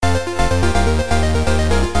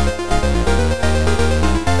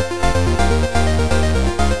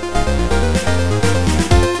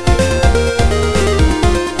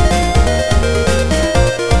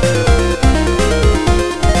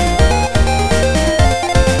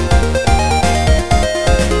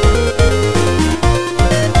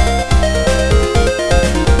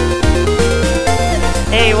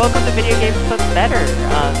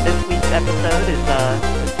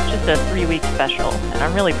3-week special, and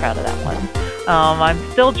I'm really proud of that one. I'm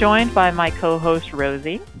still joined by my co-host,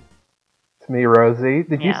 Rosie. It's me, Rosie.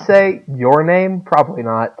 Did you Yeah. say your name? Probably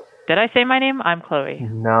not. Did I say my name? I'm Chloe.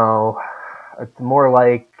 No. It's more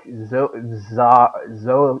like Zoelk.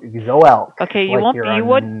 Okay, Like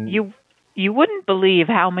you wouldn't believe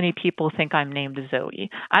how many people think I'm named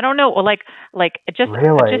Zoe. I don't know, just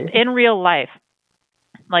Really? in real life.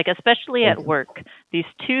 Like, especially at work, these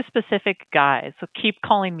two specific guys keep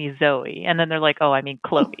calling me Zoe, and then they're like, "Oh, I mean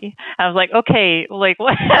Chloe." I was like, "Okay, like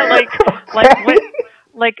what?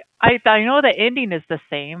 I know the ending is the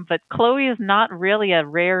same, but Chloe is not really a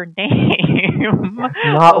rare name.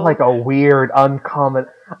 Not like a weird, uncommon.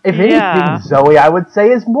 If Yeah. anything, Zoe, I would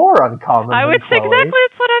say, is more uncommon. I than would say Chloe. exactly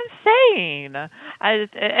that's what I'm saying.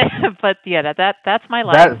 But yeah, that's my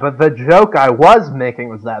life. But the joke I was making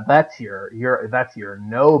was that's your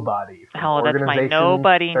nobody. From Oh, that's my Organization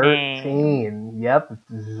nobody 13. name. Yep,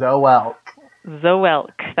 it's Zoelk.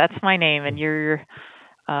 Zoelk, that's my name, and you're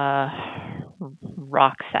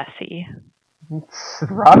Rock Sassy.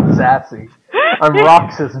 Rock sassy. I'm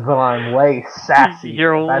Roxas, but I'm way sassy.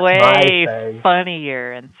 You're That's way my thing.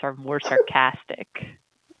 funnier and more sarcastic.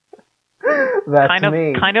 That's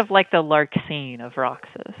me. Kind of like the Larksine of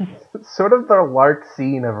Roxas. Sort of the Lark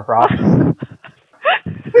scene of Roxas.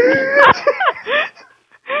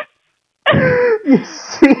 You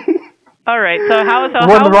see? All right. So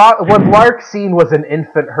when Larkseen was an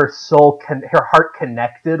infant, her heart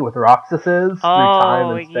connected with Roxas's through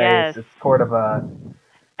time and space. Yes. It's sort of a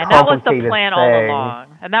and that was the complicated plan thing. all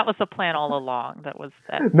along. And that was the plan all along. That was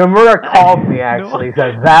that. Nomura called me actually.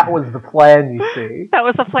 Said that was the plan. You see, that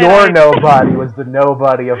was the plan. Your nobody was the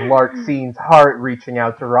nobody of Larkseen's heart reaching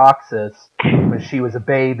out to Roxas when she was a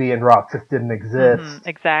baby and Roxas didn't exist. Mm-hmm,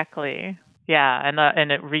 exactly. Yeah,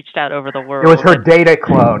 and it reached out over the world. It was her data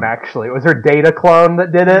clone, actually. It was her data clone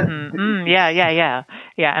that did it. Yeah.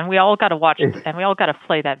 And we all got to watch it, and we all got to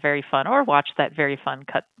play that very fun, or watch that very fun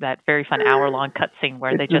hour-long cutscene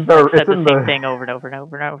where they just said the same thing over and over and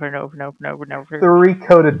over and over and over and over and over and over. The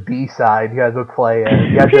recoded B-side you had to play it.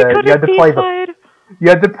 You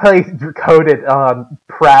had to play coded on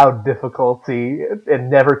proud difficulty and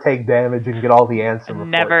never take damage and get all the answer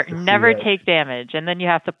reports. Never take damage, and then you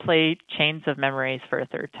have to play Chains of Memories for a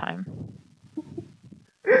third time.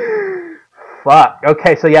 Fuck.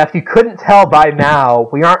 Okay, so yeah, if you couldn't tell by now,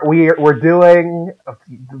 we're doing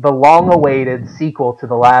the long-awaited sequel to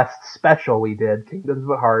the last special we did, Kingdoms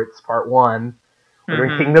But Hearts Part 1. We're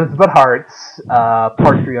doing Kingdoms But Hearts,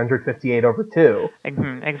 Part 358 over 2.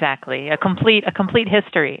 Exactly. A complete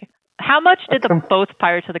history. How much did both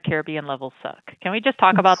Pirates of the Caribbean levels suck? Can we just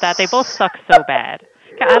talk about that? They both suck so bad.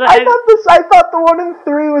 I thought the 1 and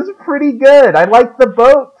 3 was pretty good. I liked the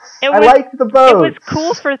boats. It was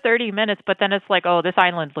cool for 30 minutes, but then it's like, oh, this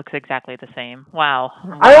island looks exactly the same. Wow.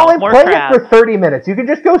 I only played it for 30 minutes. You can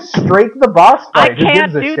just go straight to the boss fight. I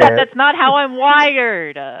can't do that. That's not how I'm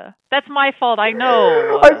wired. That's my fault. I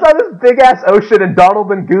know. I saw this big-ass ocean, and Donald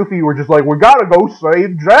and Goofy were just like, we gotta go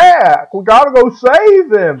save Jack. We gotta go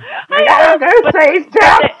save him. We gotta go save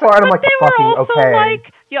Jack. And I'm like, fucking okay.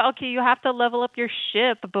 You have to level up your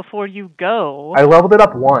ship before you go. I leveled it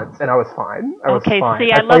up once, and I was fine. I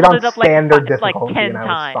leveled it up like 10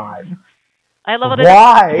 times. I leveled it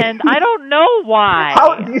up 10. I don't know why.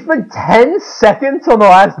 You spent 10 seconds on the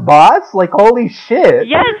last boss? Like, holy shit.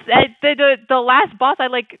 Yes, the last boss,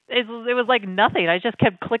 it was like nothing. I just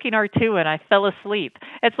kept clicking R2 and I fell asleep.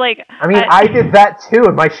 It's like... I did that too,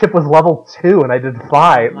 and my ship was level 2, and I did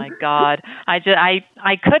fine. Oh my god. I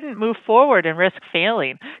couldn't move forward and risk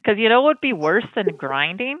failing. Because you know what would be worse than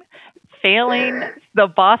grinding? Failing the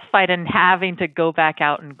boss fight and having to go back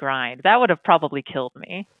out and grind. That would have probably killed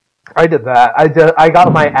me. I did that. I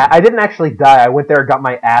didn't actually die. I went there and got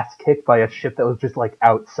my ass kicked by a ship that was just like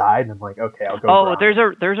outside, and I'm like, okay, I'll go. Oh, there's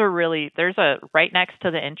a right next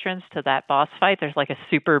to the entrance to that boss fight. There's like a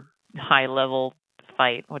super high level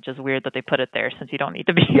fight, which is weird that they put it there since you don't need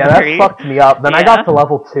to be. Yeah, that fucked me up. Then I got to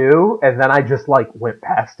level 2, and then I just like went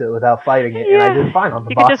past it without fighting it, and I did fine on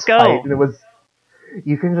the boss fight. And it was.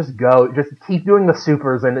 You can just go. Just keep doing the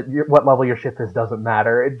supers, and what level your ship is doesn't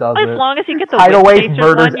matter. It doesn't. As long as you get the Tidal Wave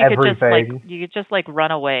murders everything. You could just run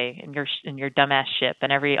away in your dumbass ship,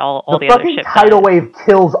 and all the other ships. The Tidal Wave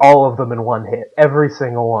kills all of them in one hit. Every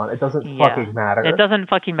single one. It doesn't fucking matter. It doesn't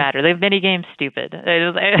fucking matter. The minigame's stupid.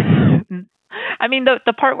 I mean,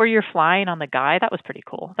 the part where you're flying on the guy, that was pretty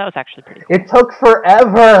cool. That was actually pretty cool. It took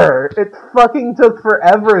forever. It fucking took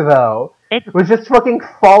forever, though. It was just fucking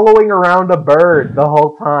following around a bird the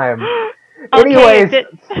whole time. Anyways,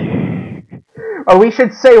 we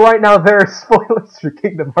should say right now there are spoilers for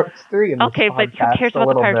Kingdom Hearts 3 in this Okay, but who podcast cares a about the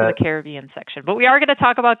little Pirates of bit. the Caribbean section? But we are going to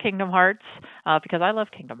talk about Kingdom Hearts because I love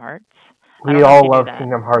Kingdom Hearts. We all love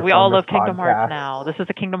Kingdom Hearts. We all on love this Kingdom podcast. Hearts now. This is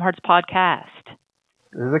a Kingdom Hearts podcast.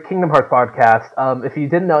 This is a Kingdom Hearts podcast. If you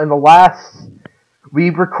didn't know, we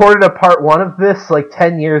recorded a part 1 of this like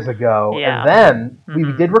 10 years ago, Yeah. and then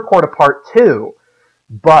we did record a part 2,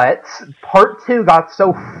 but part 2 got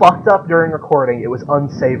so fucked up during recording, it was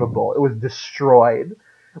unsavable. It was destroyed.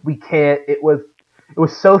 It was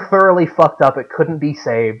so thoroughly fucked up, it couldn't be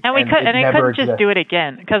saved. And I couldn't just do it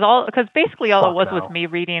again, because basically all it was no. me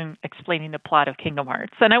reading, explaining the plot of Kingdom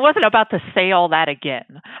Hearts, and I wasn't about to say all that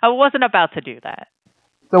again. I wasn't about to do that.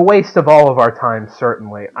 It's a waste of all of our time,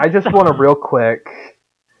 certainly. I just want to real quick.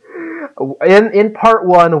 In part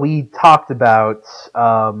 1, we talked about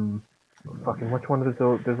which one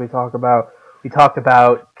did we talk about? We talked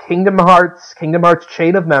about Kingdom Hearts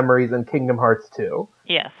Chain of Memories, and Kingdom Hearts 2.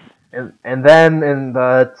 Yes. And then in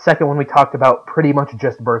the second one, we talked about pretty much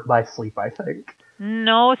just Birth by Sleep, I think.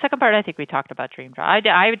 No, second part, I think we talked about Dream Drop.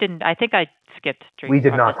 I didn't. I think I skipped Dream Drop. We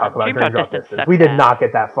did not talk about Dream Drop Distance. Distance. We did not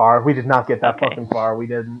get that far. We did not get that fucking far. We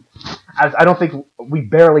didn't. I don't think we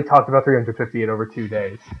barely talked about 358 over 2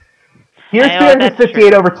 days. Here's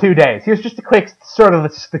 358 over 2 days. Here's just a quick, sort of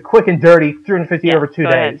the quick and dirty 358 over 2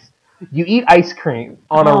 days. Ahead. You eat ice cream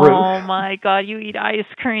on a roof. Oh my god, you eat ice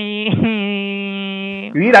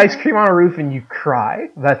cream. You eat ice cream on a roof and you cry.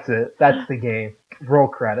 That's it. That's the game. Roll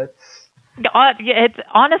credits. It's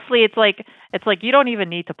honestly, it's like you don't even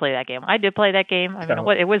need to play that game. I did play that game. I mean,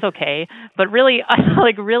 it was okay, but really,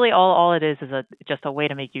 all it is just a way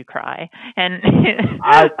to make you cry. And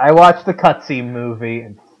I watched the cutscene movie,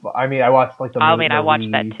 and I watched like the. I watched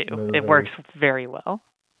that too. Movie. It works very well.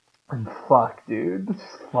 And fuck, dude,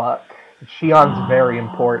 fuck. Shion's very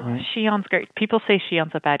important. Shion's great. People say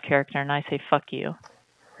Shion's a bad character, and I say fuck you.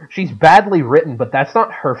 She's badly written, but that's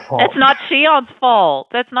not her fault. It's not Shion's fault.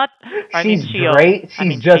 That's not. She's great.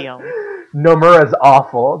 Nomura's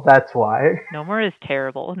awful. That's why. Nomura's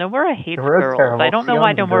terrible. Nomura hates Nomura's girls. terrible. I don't know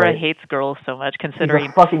why Shion's Nomura great. hates girls so much, considering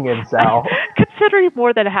he's a fucking incel. Considering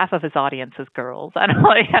more than half of his audience is girls. I don't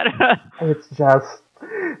know. It's just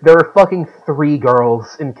there are fucking 3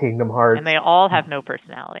 girls in Kingdom Hearts, and they all have no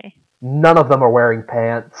personality. None of them are wearing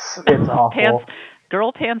pants. It's awful.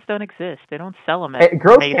 Girl pants don't exist. They don't sell them.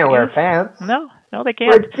 Girls can't wear pants. No, they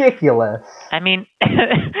can't. Ridiculous. I mean,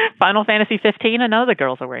 Final Fantasy 15, and none of the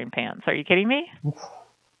girls are wearing pants. Are you kidding me?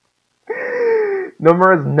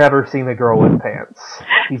 Nomura's never seen a girl with pants.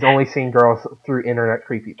 He's only seen girls through internet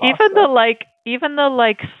creepypasta. Even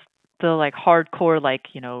the hardcore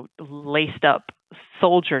laced up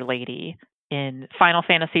soldier lady in Final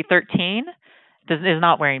Fantasy 13 is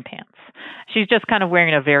not wearing pants. She's just kind of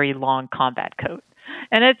wearing a very long combat coat.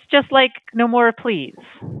 And it's just like, Nomura, please.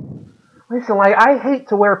 Listen, I hate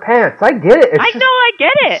to wear pants. I get it. I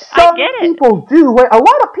get it. Some people do. A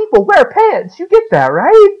lot of people wear pants. You get that,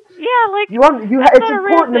 right? Yeah, it's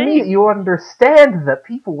important to me that you understand that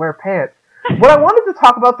people wear pants. What I wanted to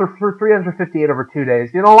talk about for 358 over 2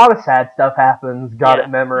 days, a lot of sad stuff happens. Got it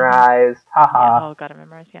memorized. Haha. Yeah, got it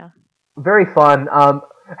memorized, yeah. Very fun.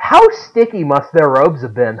 How sticky must their robes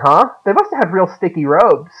have been, huh? They must have had real sticky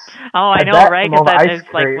robes. Oh, I know, right? Because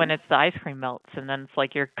it's like when the ice cream melts, and then it's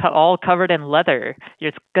like you're all covered in leather.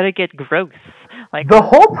 It's gonna get gross. Like the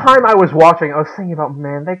whole time I was watching, I was thinking about,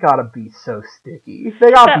 man, they gotta be so sticky.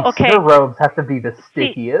 Their robes have to be the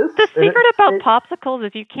stickiest. The secret about popsicles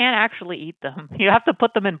is you can't actually eat them. You have to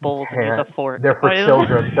put them in bowls and use a fork. They're for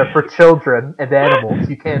children. They're for children and animals.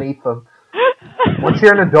 You can't eat them. Once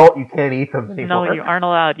you're an adult, you can't eat them anymore. No, you aren't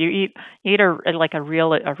allowed. You eat a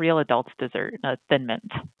real adult's dessert, a Thin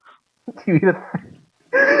Mint. You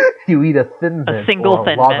eat a Thin Mint, a single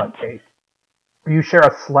Thin lava Mint cake. You share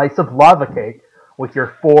a slice of lava cake with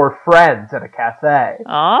your 4 friends at a cafe.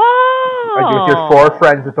 Oh. Or with your 4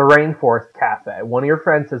 friends at the Rainforest Cafe. One of your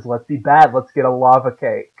friends says, "Let's be bad. Let's get a lava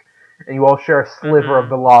cake," and you all share a sliver of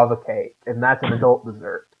the lava cake, and that's an adult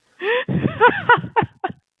dessert.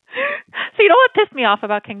 So you know what pissed me off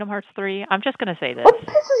about Kingdom Hearts 3? I'm just going to say this. What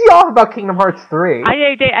pisses you off about Kingdom Hearts 3?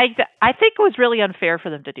 I think it was really unfair for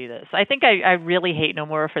them to do this. I think I really hate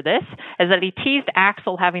Nomura for this, is that he teased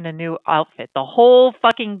Axel having a new outfit the whole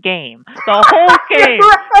fucking game. The whole game.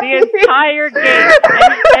 Right. The entire game.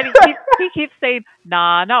 And he keeps saying,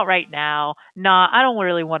 nah, not right now. Nah, I don't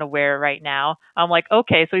really want to wear it right now. I'm like,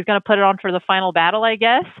 okay, so he's going to put it on for the final battle, I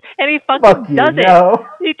guess? And he fucking does it.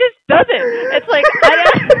 He just does it. It's like,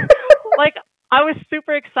 I was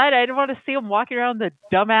super excited. I didn't want to see him walking around the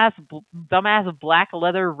dumbass black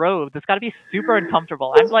leather robe. It's got to be super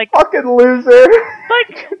uncomfortable. I'm like, fucking loser.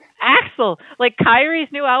 like Axel, like Kyrie's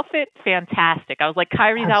new outfit, fantastic. I was like,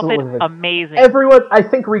 Kyrie's Absolutely. outfit, amazing. Everyone, I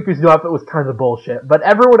think Riku's new outfit was kind of bullshit, but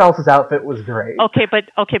everyone else's outfit was great. Okay, but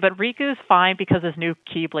Riku's fine because his new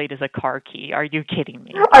Keyblade is a car key. Are you kidding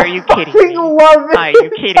me? Are you kidding me? I love it. Are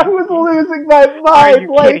you kidding I was losing my mind.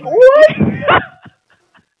 Like, what?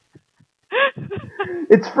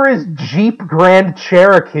 It's for his Jeep Grand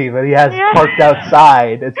Cherokee that he has parked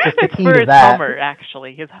outside. It's just the key for to his that. Hummer,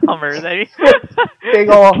 actually. His Hummer. Big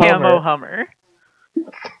ol' camo Hummer.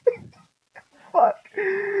 Fuck.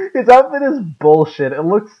 His outfit is bullshit. It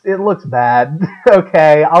looks bad.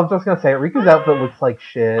 Okay, I'm just gonna say it. Riku's outfit looks like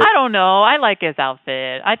shit. I don't know. I like his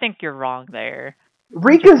outfit. I think you're wrong there.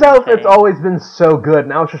 Riku's outfit's always been so good.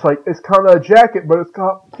 Now it's just like, it's kind of a jacket, but it's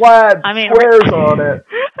got plaid squares on it.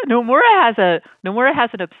 Nomura has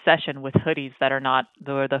an obsession with hoodies that are not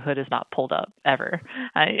the hood is not pulled up ever.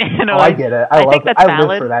 I get it. I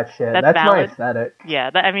live for that shit. That's my aesthetic. Yeah,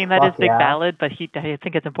 that is big valid, but I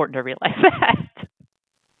think it's important to realize that.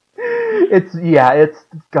 It's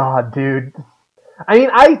God, dude. I mean,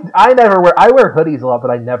 I wear hoodies a lot,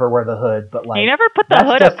 but I never wear the hood. But like, you never put the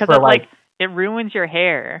hood up because it's it ruins your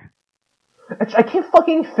hair. I can't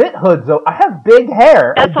fucking fit hoods though. I have big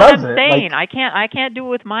hair. That's what I'm saying. Like, I can't do it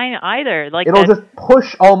with mine either. Like it'll just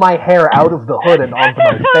push all my hair out of the hood and onto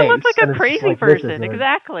my face. I look like a crazy person.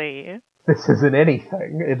 Exactly. This isn't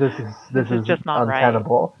anything. This is just not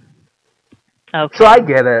untenable. Right. Okay. So I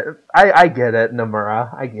get it. I get it,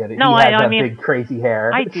 Nomura. I get it. No, I mean, big crazy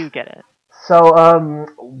hair. I do get it. So,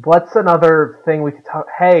 what's another thing we could talk?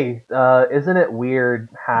 Hey, isn't it weird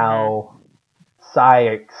how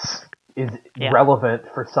Saïx is relevant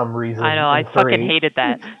for some reason? I know. I fucking hated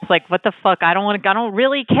that. It's like, what the fuck? I don't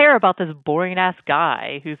really care about this boring ass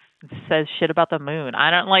guy who says shit about the moon.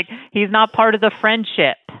 He's not part of the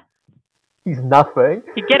friendship. He's nothing.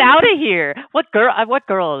 You get out of here. What girl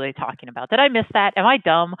are they talking about? Did I miss that? Am I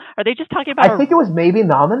dumb? Are they just talking about... I think it was maybe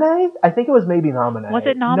Naminé. Was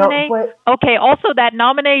it Naminé? No, okay, also that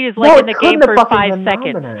Naminé is in the game for 5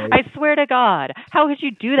 seconds. Naminé. I swear to God. How could you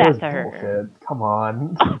do that to her? Bullshit. Come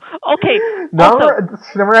on. Okay.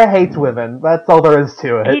 Nomura hates women. That's all there is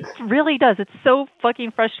to it. It really does. It's so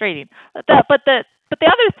fucking frustrating. But the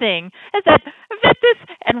other thing is that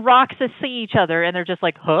Ventus and Roxas see each other and they're just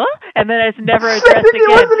like, huh? And then it's never addressed again. It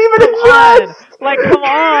wasn't even addressed! Come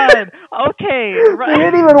on! Okay. They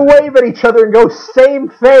didn't even wave at each other and go, same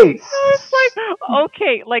face! It's like,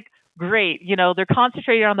 okay, great. They're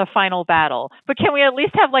concentrating on the final battle. But can we at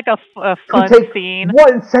least have, a fun scene?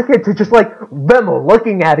 1 second to just, them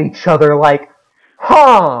looking at each other like,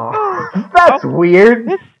 huh, that's weird.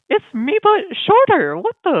 It's me, but shorter.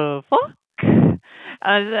 What the fuck?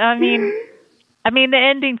 I mean, the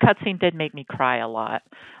ending cutscene did make me cry a lot,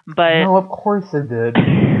 but no, of course it did.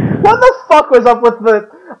 What the fuck was up with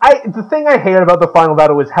the thing I hated about the final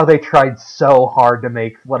battle was how they tried so hard to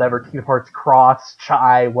make whatever Kingdom Hearts Cross,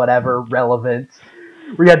 Chai, whatever relevant.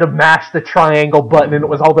 Where you had to mash the triangle button and it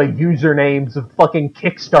was all the usernames of fucking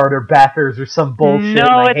Kickstarter backers or some bullshit. No,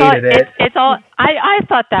 and I hated it. It's all. I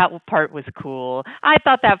thought that part was cool. I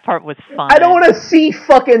thought that part was fun. I don't want to see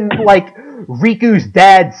fucking Riku's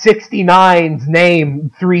dad 69's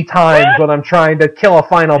name 3 times when I'm trying to kill a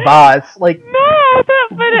final boss. No,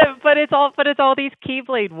 but it's all these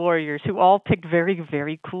Keyblade warriors who all picked very,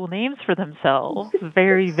 very cool names for themselves.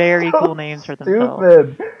 Very, very cool names for themselves.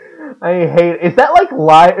 Stupid. I hate it. Is that live?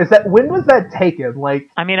 When was that taken? It was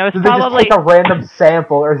did probably they just take a random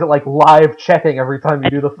sample, or is it live checking every time you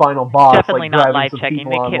do the final boss? Definitely not live checking.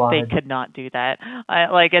 They could not do that.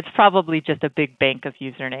 It's probably just a big bank of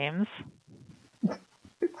usernames.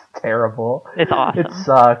 It's terrible. It's awesome. It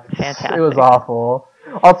sucked. Fantastic. It was awful.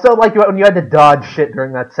 Also, when you had to dodge shit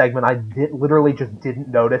during that segment, I literally just didn't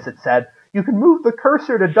notice. It said, you can move the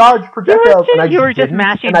cursor to dodge projectiles, you were just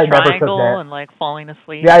mashing triangle and falling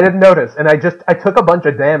asleep. Yeah, I didn't notice, and I took a bunch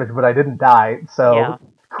of damage, but I didn't die. So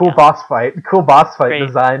cool boss fight, Great.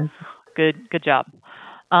 design. Good job.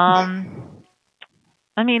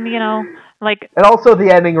 And also the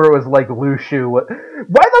ending where it was Luxu.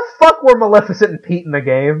 Why the fuck were Maleficent and Pete in the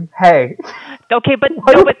game? Hey. Okay, but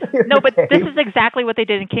this is exactly what they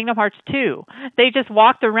did in Kingdom Hearts 2. They just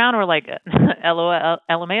walked around and were like, LMAO,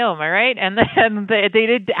 am I right? And then they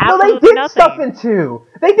did absolutely nothing. No, they did stuff in 2.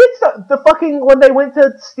 They did the fucking when they went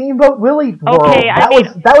to Steamboat Willie World. Okay, that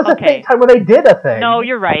was a thing time when they did a thing. No,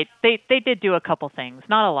 you're right. They did do a couple things,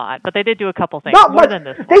 not a lot, but they did do a couple things. Not more much. Than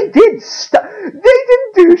this. They did stuff. They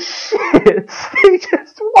didn't do shit. They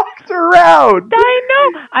just walked around. I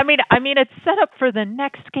know. I mean, it's set up for the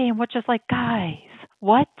next game, which is like, guys.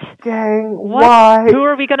 What? Gang, what? Why? Who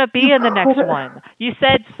are we going to be in the next one? You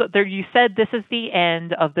said this is the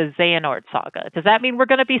end of the Xehanort saga. Does that mean we're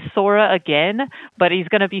going to be Sora again, but he's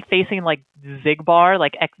going to be facing like Xigbar,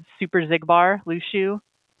 like Super Xigbar, Lushu?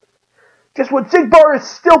 Just what Xigbar is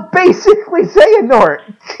still basically Xehanort.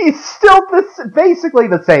 He's still basically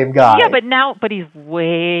the same guy. Yeah, but he's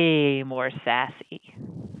way more sassy.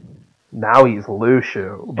 Now he's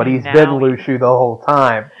Lushu, but he's been Lushu the whole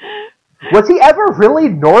time. Was he ever really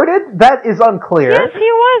Norded? That is unclear. Yes, he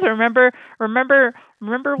was. Remember.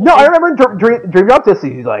 No, I remember Dream Drop this.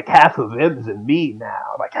 He's like, half of him's in me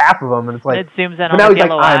now. Like, half of him, and it's like... It zooms in on now the he's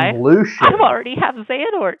yellow like, eye. I'm Lushu. I already have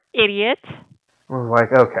Xehanort, idiot. I was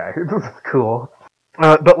like, okay, this is cool.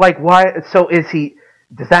 But, like, why... So, is he...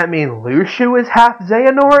 Does that mean Lushu is half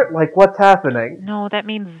Xehanort? Like, what's happening? No, that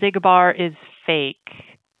means Xigbar is fake.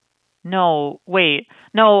 No, wait.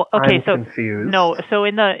 No, okay, I'm confused. No, so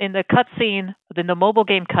in the cutscene, in the mobile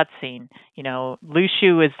game cutscene, you know,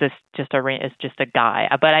 Lushu is just a guy,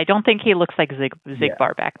 but I don't think he looks like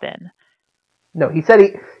Xigbar back then. No, he said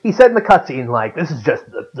in the cutscene, like, this is just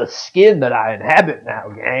the skin that I inhabit now,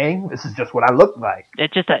 gang. This is just what I look like.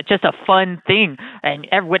 It's just a fun thing,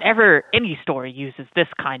 and whenever any story uses this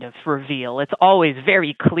kind of reveal, it's always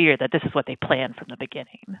very clear that this is what they planned from the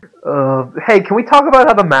beginning. Hey, can we talk about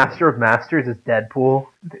how the Master of Masters is Deadpool?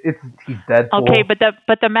 He's Deadpool. Okay,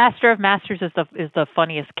 but the Master of Masters is the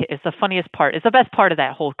funniest part. It's the best part of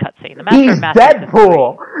that whole cutscene. The Master He's of Masters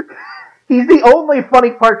Deadpool. He's the only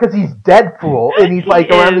funny part because he's Deadpool, and he's like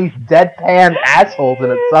around these deadpan assholes,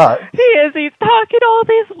 and it sucks. He is. He's talking to all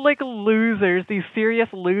these like losers, these serious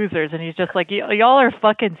losers, and he's just like, y'all are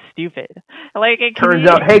fucking stupid. Like, it turns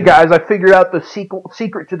out, hey guys, I figured out the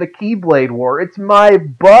secret to the Keyblade War. It's my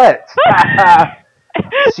butt.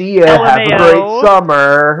 See ya. LMAO. Have a great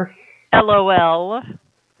summer. LOL.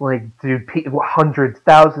 Like, dude, hundreds,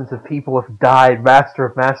 thousands of people have died. Master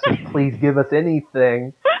of Masters, please give us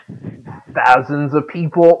anything. Thousands of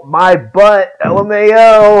people, my butt,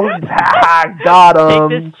 LMAO. Got him.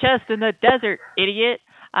 Take this chest in the desert, idiot.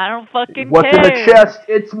 I don't fucking What's care. in the chest?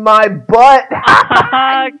 It's my butt.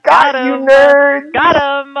 Got him. You, nerds. Got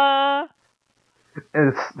him.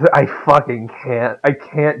 I fucking can't. I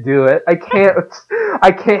can't do it. I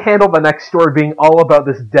can't handle the next story being all about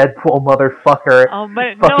this Deadpool motherfucker. Oh,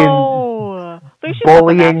 but fucking no.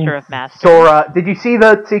 bullying Sora. Did you see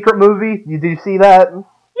the secret movie? Did you see that?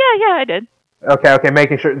 Yeah, I did. Okay,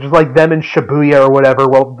 making sure. Just like them in Shibuya or whatever,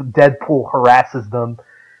 while Deadpool harasses them.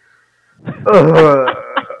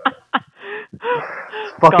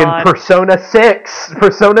 Fucking God. Persona 6,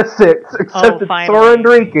 except it's Sora and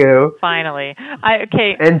Riku. Finally,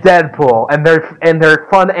 okay. And Deadpool, and their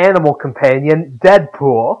fun animal companion,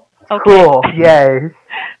 Deadpool. Okay. Cool, yay.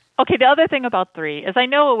 Okay, the other thing about 3 is I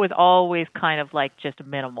know it was always kind of like just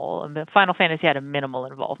minimal, and Final Fantasy had a minimal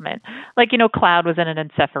involvement. Like, you know, Cloud was in it,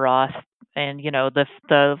 and Sephiroth, and you know the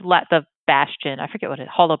Bastion, I forget what it,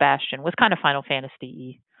 Hollow Bastion was kind of Final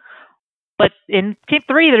Fantasy-y. But in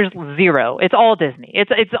 3, there's 0. It's all Disney.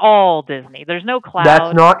 It's all Disney. There's no Cloud.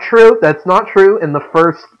 That's not true. In the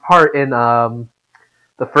first part,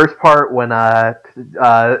 when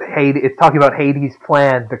Hades, it's talking about Hades'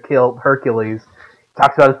 plan to kill Hercules. It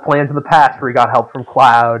talks about his plans in the past where he got help from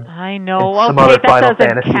Cloud. I know. And some other Final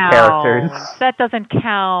Fantasy characters. That doesn't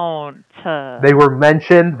count. They were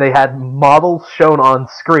mentioned. They had models shown on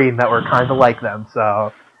screen that were kind of like them.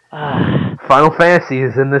 So. Final Fantasy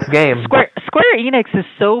is in this game. Square Enix is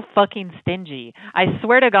so fucking stingy. I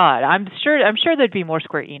swear to God, I'm sure there'd be more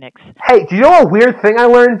Square Enix. Hey, do you know a weird thing I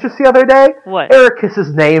learned just the other day? What?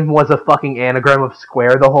 Ericus's name was a fucking anagram of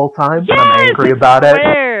Square the whole time. Yes, and I'm angry about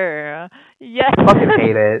Square. Yes. I fucking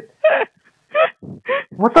hate it.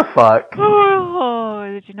 What the fuck? Oh,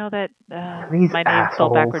 did you know that my name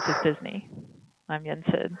spelled backwards is Disney? I'm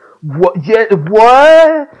Yensid. What? Yeah,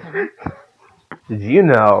 what? Did you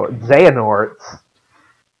know Xehanort's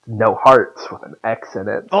no hearts with an X in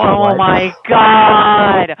it? Oh my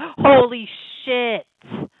God! Holy shit!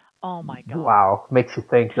 Oh my God! Wow, makes you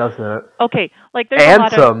think, doesn't it? Okay, like there's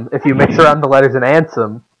Ansem, a lot of... if you mix around the letters in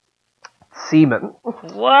Ansem, semen.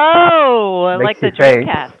 Whoa! Like the think.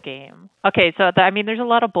 Dreamcast game. Okay, so there's a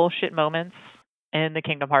lot of bullshit moments in the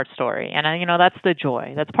Kingdom Hearts story, and that's the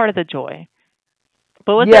joy. That's part of the joy.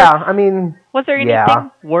 But was there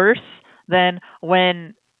anything worse than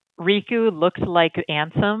when Riku looked like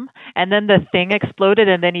Ansem, and then the thing exploded,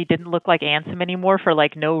 and then he didn't look like Ansem anymore for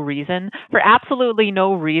like no reason, for absolutely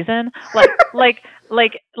no reason. Like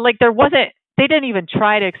there wasn't. They didn't even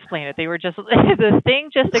try to explain it. They were just the thing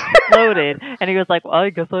just exploded, and he was like, "Well, I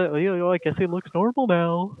guess he looks normal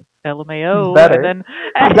now." LMAO. Better. And then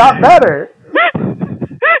He got better.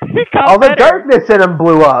 he got All the better. darkness in him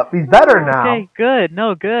blew up. He's better now. Okay, good.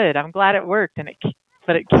 No, good. I'm glad it worked,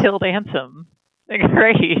 but it killed Ansem.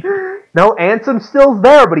 Great. No, Ansem's still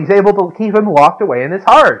there, but he's able to keep him locked away in his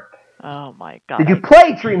heart. Oh my god. Did you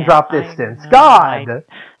play Dream Drop Distance? God!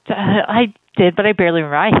 I did, but I barely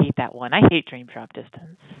remember. I hate that one. I hate Dream Drop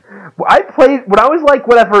Distance. I played, when I was like,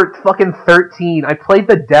 whatever, fucking 13, I played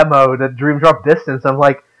the demo to Dream Drop Distance. I'm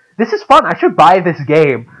like, this is fun. I should buy this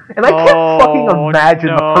game. And I can't fucking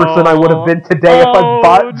imagine the person I would have been today if I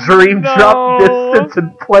bought Dream Drop Distance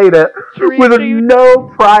and played it with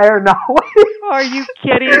no prior knowledge. Are you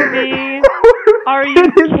kidding me? Are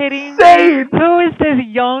you kidding insane. me? Who is this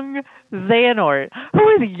young Xehanort? Who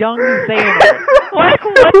is young Xehanort? What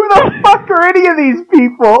Who the fuck are any of these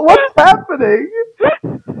people? What's happening?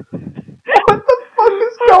 What the fuck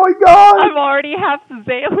is going on? I'm already half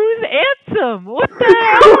Xehanort. Who's Ansem? What the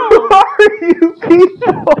hell? Who are you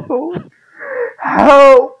people?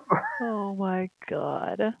 Help! Oh my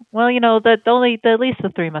god. Well, you know, at least the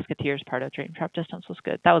Three Musketeers part of Dream Drop Distance was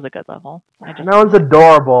good. That was a good level. That was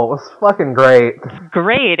adorable. It was fucking great.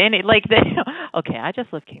 Great, and okay, I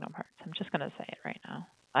just love Kingdom Hearts. I'm just gonna say it right now.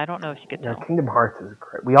 I don't know if you could tell. Kingdom Hearts is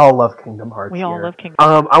great. We all love Kingdom Hearts. We all love Kingdom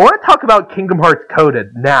Hearts. I want to talk about Kingdom Hearts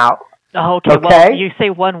Coded now. Oh, okay. Well, you say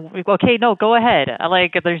one. Okay, no, go ahead.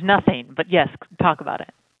 There's nothing, but yes, talk about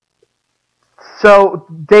it. So,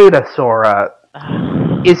 Data Sora.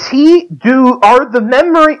 No.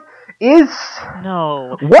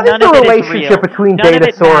 What is the relationship between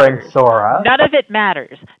Data Sora and Sora? None of it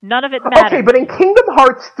matters. Okay, but in Kingdom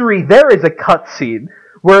Hearts 3, there is a cutscene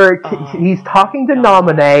where he's talking to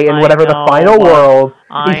Naminé in whatever the final world.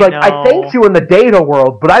 He's like, I thanked you in the Data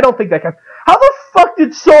world, but I don't think that can... How the fuck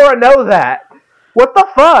did Sora know that? What the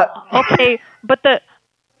fuck? Okay, but the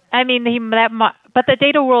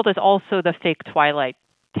Data world is also the fake Twilight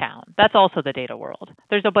Town. That's also the Data world.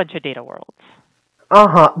 There's a bunch of Data worlds.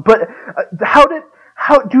 But how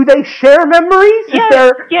do they share memories?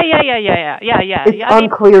 Yeah. It's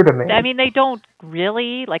unclear to me. I mean, they don't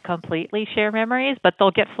really completely share memories, but they'll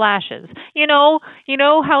get flashes. You know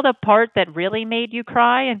how the part that really made you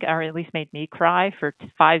cry, or at least made me cry for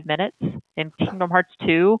 5 minutes in Kingdom Hearts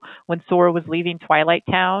 2 when Sora was leaving Twilight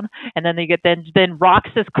Town, and then then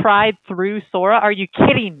Roxas cried through Sora. Are you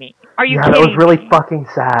kidding me? Kidding me? That was really fucking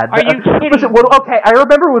sad. Are you kidding me? Okay, I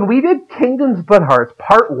remember when we did Kingdoms But Hearts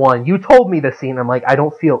Part 1, you told me the scene, I'm like, I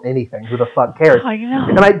don't feel anything. Who the fuck cares? I know.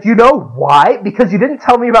 And do you know why? Because you didn't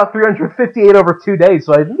tell me about 358 over 2 days,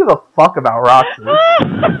 so I didn't give a fuck about Roxas.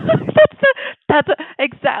 That's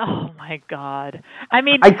exact. Oh my god! I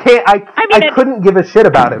mean, I couldn't give a shit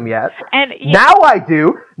about him yet. And now I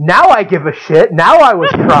do. Now I give a shit. Now I was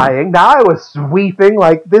crying. Now I was weeping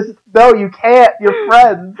like this. No, you can't. You're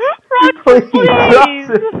friends. Please.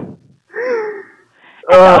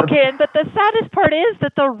 Okay, but the saddest part is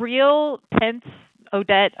that the real Tense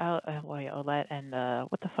Odette, Olette, and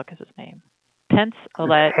what the fuck is his name? Tense,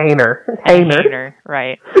 Olette, Hayner,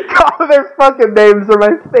 right? God, their fucking names are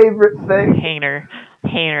my favorite thing. Hayner.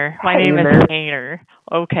 My name is Hayner.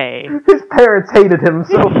 Okay. His parents hated him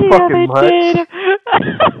so fucking much.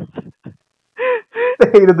 They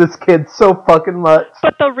hated this kid so fucking much.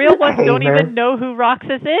 But the real ones don't even know who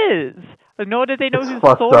Roxas is. Nor do they know who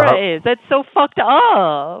Sora is. That's so fucked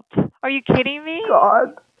up. Are you kidding me?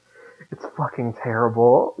 God. It's fucking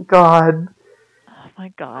terrible. God. Oh my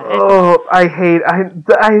god.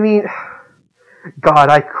 I mean, God,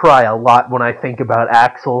 I cry a lot when I think about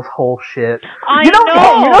Axel's whole shit. I know.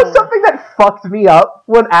 You know something that fucked me up?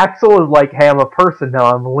 When Axel is like, hey, I'm a person now,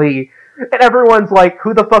 I'm Lee. And everyone's like,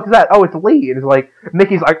 who the fuck is that? Oh, it's Lee. And it's like,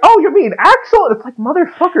 Mickey's like, oh, you mean Axel? And it's like,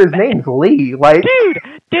 motherfucker, his name's Lee. Like,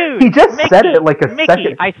 dude. He just said it like Mickey,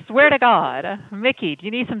 second. I swear to God. Mickey, do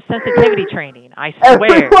you need some sensitivity training? I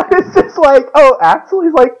swear. Everyone is just like, oh, Axel?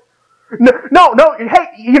 He's like, no, hey,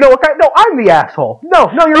 you know what? No, I'm the asshole.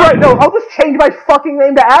 No, you're right. No, I'll just change my fucking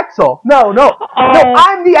name to Axel. No,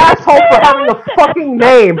 I'm the asshole for having a fucking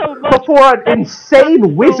name before an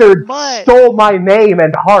insane wizard stole my name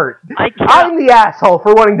and heart. I'm the asshole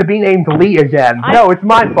for wanting to be named Lee again. No, it's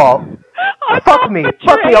my fault. Fuck me,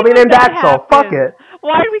 I'll be named Axel. Fuck it.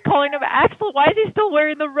 Why are we calling him Axel? Why is he still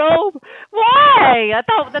wearing the robe? Why? I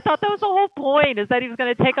thought that was the whole point, is that he was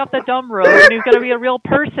going to take off the dumb robe and he's going to be a real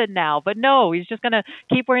person now. But no, he's just going to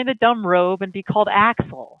keep wearing the dumb robe and be called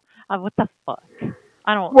Axel. What the fuck?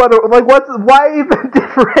 I don't. Why even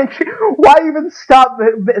differentiate? Why even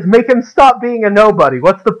make him stop being a nobody?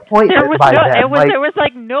 What's the point? There was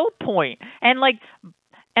no point, and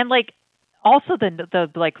also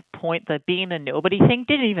the point, the being a nobody thing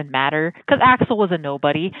didn't even matter because Axel was a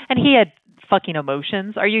nobody and he had fucking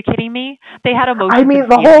emotions. Are you kidding me? They had emotions. I mean,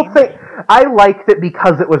 the whole thing. I liked it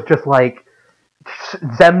because it was just like.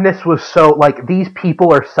 Xemnas was so, like, these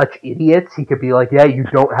people are such idiots, he could be like, yeah, you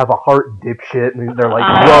don't have a heart, dipshit, and they're like,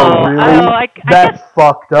 whoa, really? That's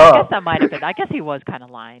fucked up. I guess that might have been, I guess he was kind of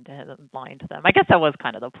lying to them. I guess that was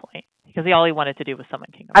kind of the point, because all he wanted to do was summon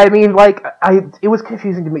Kingdom Hearts. I mean, like, it was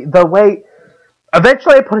confusing to me, the way,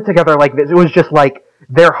 eventually I put it together like this, it was just like,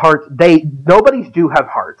 their hearts, nobodies do have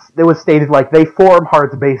hearts. It was stated, like, they form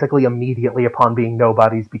hearts basically immediately upon being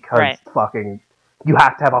nobodies, because fucking... You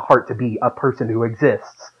have to have a heart to be a person who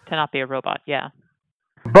exists. To not be a robot, yeah.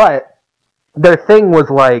 But their thing was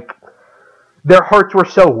like, their hearts were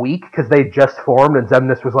so weak because they just formed, and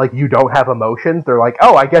Xemnas was like, you don't have emotions? They're like,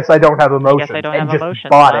 oh, I guess I don't have emotions. And just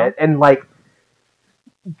bought it. And like,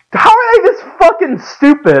 how are they this fucking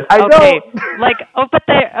stupid? I don't...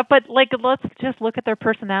 but let's just look at their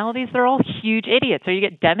personalities. They're all huge idiots. Or you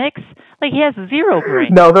get Demyx, like, he has zero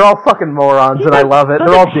brain. No, they're all fucking morons, and I love it.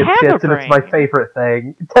 They're all dipshits, and it's my favorite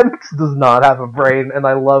thing. Demyx does not have a brain, and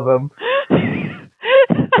I love him.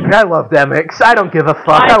 I love Demyx. I don't give a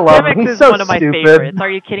fuck. I love him. He's so stupid. Demyx is one of my favorites.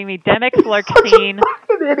 Are you kidding me? Demyx, Larxene.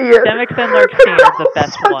 Fucking idiot. Demyx and Larxene are the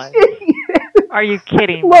best ones. Are you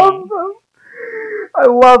kidding me? Love them. I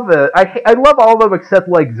love it. I love all of them except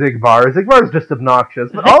like Xigbar. Xigbar's just obnoxious,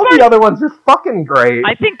 but all the other ones are fucking great.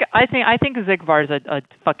 I think Xigbar's a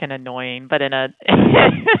fucking annoying, but in a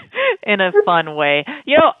in a fun way.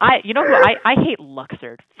 I hate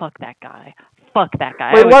Luxord. Fuck that guy.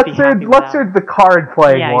 Wait, Luxord's the card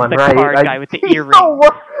playing one, right? Yeah, he's the card guy with the earring.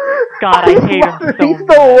 God, I hate him so much. He's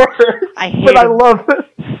the worst. I hate him, I love it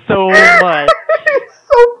so much. He's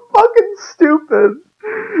so fucking stupid.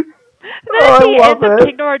 And then at the end of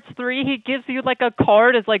Kingdom Hearts 3, he gives you like a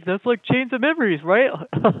card. It's like, that's like Chains of Memories, right?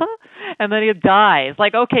 And then he dies.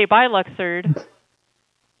 Like, okay, bye, Luxord.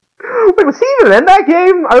 Wait, was he even in that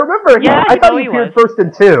game? I remember. Yeah, I thought he appeared first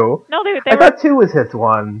in 2. No, I thought 2 was his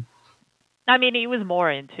one. I mean, he was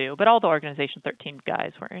more in 2, but all the Organization 13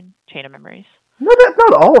 guys were in Chain of Memories. No,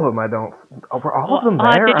 not all of them. I don't. Were all of them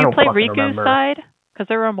there? Did you play Riku's side? Because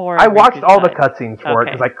there were more. I watched all the cutscenes for it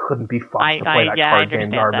because I couldn't be fucked to play that card game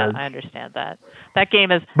garbage. I understand that. That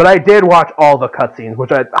game is... But I did watch all the cutscenes, which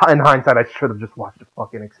in hindsight I should have just watched a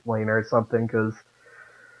fucking explainer or something, because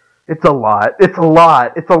it's a lot. It's a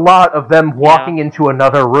lot of them walking into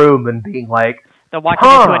another room and being like, into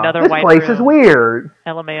another white room. This place is weird.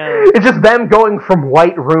 LMAO. It's just them going from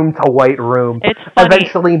white room to white room. It's funny.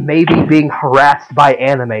 Eventually maybe being harassed by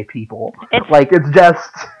anime people.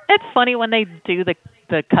 It's funny when they do the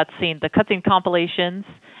cutscene compilations,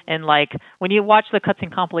 and like when you watch the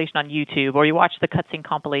cutscene compilation on YouTube or you watch the cutscene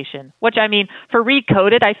compilation, which I mean, for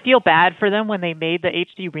Recoded, I feel bad for them when they made the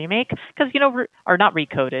HD remake, because or not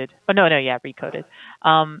Recoded. Oh no, yeah, Recoded.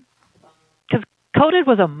 Because Coded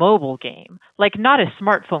was a mobile game, like not a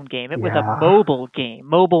smartphone game. It was a mobile game,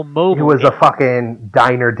 mobile. It was a fucking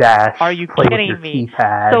Diner Dash. Are you kidding me?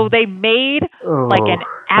 Keypad. So they made like an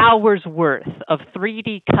hour's worth of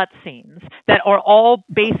 3D cutscenes that are all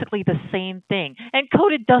basically the same thing, and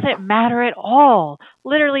Coded doesn't matter at all.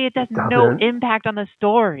 Literally, it has no impact on the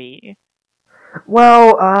story.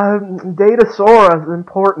 Well, Data Sora is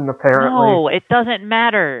important, apparently. No, it doesn't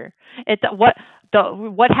matter.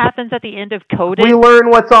 What happens at the end of Coded? We learn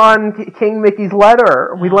what's on King Mickey's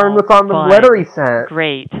letter. We learn what's on the letter he sent.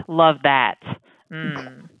 Great. Love that.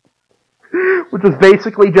 Which was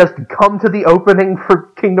basically just come to the opening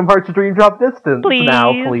for Kingdom Hearts Dream Drop Distance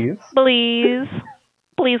now, please.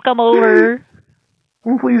 Please come over.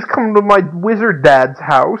 Please come to my wizard dad's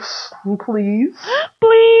house. Please.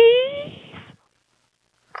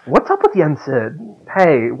 What's up with Yen Sid?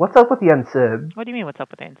 Hey, what's up with Yen Sid? What do you mean, what's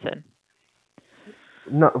up with Yen Sid?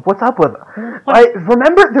 No, what's up with... I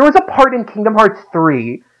remember there was a part in Kingdom Hearts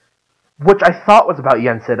 3 which I thought was about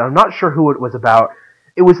Yen Sid. I'm not sure who it was about.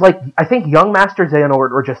 It was like, I think Young Master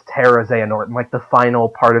Xehanort or just Terra Xehanort in like the final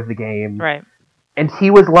part of the game. Right. And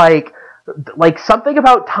he was like something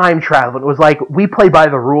about time travel. It was like, we play by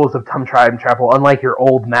the rules of time travel, unlike your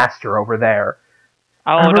old master over there.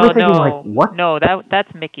 Oh, no. Like, what? No,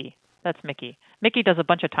 that's Mickey. That's Mickey. Mickey does a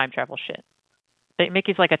bunch of time travel shit.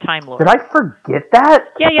 Mickey's like a Time Lord. Did I forget that?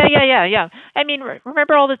 Yeah. I mean,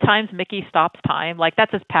 remember all the times Mickey stops time? Like,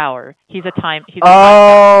 that's his power. He's a time.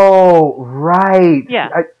 Right. Yeah.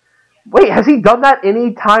 Wait, has he done that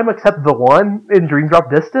any time except the one in Dream Drop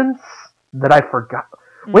Distance that I forgot?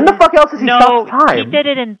 When the fuck else has he stopped time? He did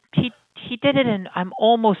it in. He did it in. I'm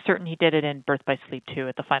almost certain he did it in Birth by Sleep 2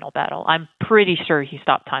 at the final battle. I'm pretty sure he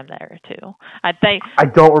stopped time there too. I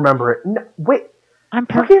don't remember it. No, wait. I'm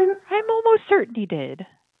almost certain he did.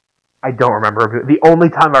 I don't remember. The only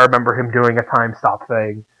time I remember him doing a time stop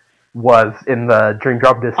thing was in the Dream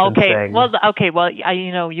Drop Distance thing. Well,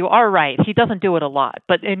 you are right. He doesn't do it a lot.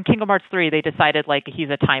 But in Kingdom Hearts 3, they decided, like, he's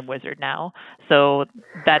a time wizard now. So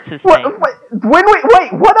that's his thing. Wait,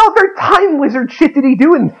 what other time wizard shit did he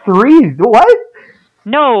do in 3? What?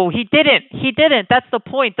 No, he didn't. That's the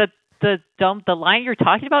point. The line you're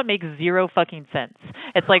talking about makes zero fucking sense.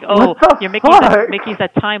 It's like, Mickey's a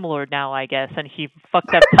Time Lord now, I guess, and he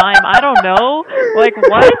fucked up time. I don't know. Like,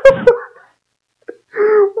 what?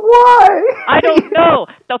 Why? I don't know.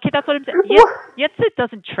 Okay, that's what I'm saying. Yetsit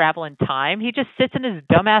doesn't travel in time. He just sits in his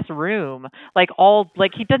dumbass room.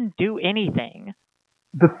 He doesn't do anything.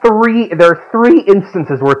 There are 3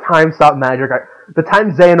 instances where time stop magic. The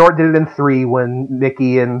time Xehanort did it in 3 when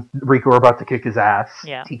Mickey and Riku were about to kick his ass.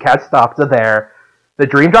 Yeah. T-Cat stopped there. The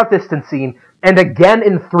Dream Drop Distance scene. And again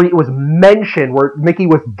in 3, it was mentioned where Mickey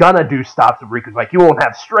was gonna do stops, and Riku's like, you won't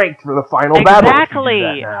have strength for the final battle.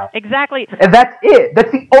 Exactly. And that's it.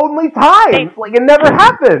 That's the only time. It never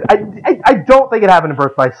happened. I don't think it happened in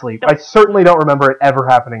Birth by Sleep. I certainly don't remember it ever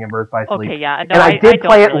happening in Birth by Sleep. Okay, yeah. No, and I did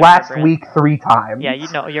play it last week 3 times. Yeah,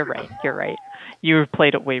 you're right. You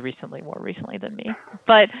played it more recently than me.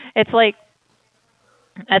 But it's like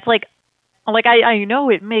I know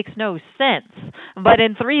it makes no sense, but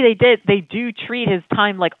in 3 they do treat his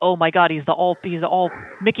time like, oh my god,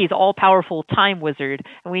 Mickey's all powerful time wizard,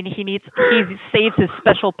 and he saves his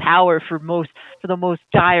special power for the most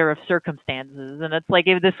dire of circumstances, and it's like,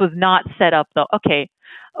 if this was not set up though. Okay.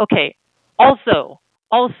 Also,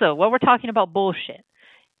 what we're talking about bullshit.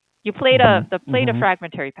 You played a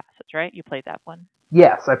fragmentary passage, right? You played that one.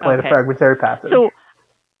 Yes, I played a fragmentary passage.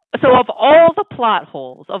 So of all the plot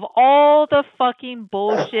holes, of all the fucking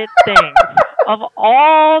bullshit things, of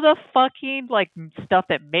all the fucking, stuff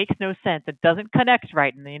that makes no sense, that doesn't connect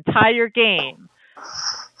right in the entire game,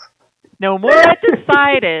 Nomura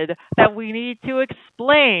decided that we need to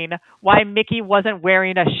explain why Mickey wasn't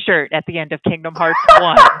wearing a shirt at the end of Kingdom Hearts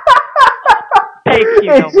 1. Thank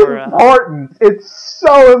you, Nomura. It's important. It's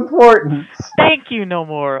so important. Thank you,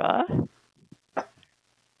 Nomura.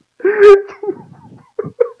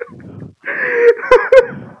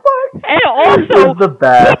 And also, he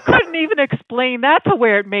couldn't even explain that to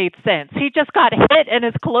where it made sense. He just got hit and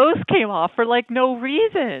his clothes came off for no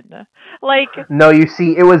reason. No, you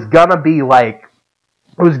see, it was gonna be a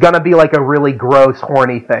really gross,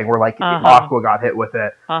 horny thing where Aqua got hit with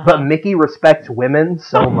it. But Mickey respects women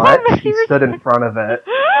so much, he stood in front of it,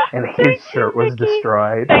 and his shirt was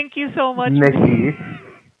destroyed. Thank you so much, Mickey.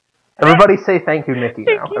 Everybody say thank you, Mickey.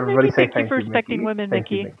 Everybody say thank you for respecting women,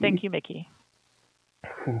 Mickey. Thank you, Mickey.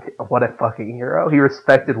 What a fucking hero. He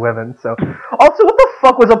respected women, so... Also, what the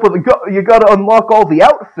fuck was up with you gotta unlock all the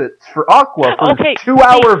outfits for Aqua for a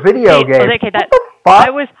 2-hour video game? Okay, what the fuck?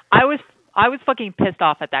 I was fucking pissed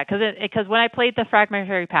off at that, because when I played the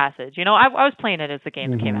Fragmentary Passage, I was playing it as the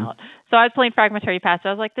games came out. So I was playing Fragmentary Passage. I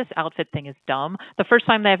was like, this outfit thing is dumb. The first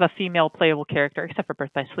time they have a female playable character, except for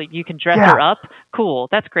Birth by Sleep, you can dress her up. Cool,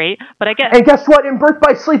 that's great. But And guess what? In Birth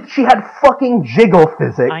by Sleep, she had fucking jiggle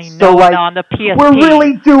physics. I know, on the PSP. We're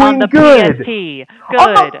really doing on the good. PSP. Good.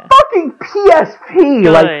 On the fucking PSP.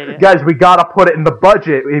 Good. Guys, we gotta put it in the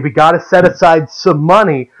budget. We gotta set aside some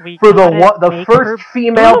money for the first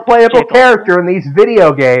female playable character in these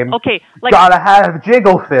video games. Okay, gotta have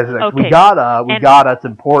jiggle physics. Okay. We gotta. It's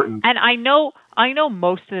important. And I know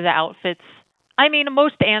most of the outfits. I mean,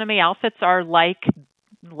 most anime outfits are like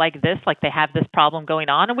this, they have this problem going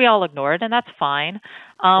on, and we all ignore it, and that's fine.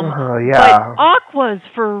 But Aqua's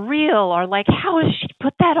for real are how does she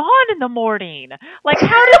put that on in the morning?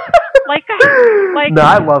 How does No,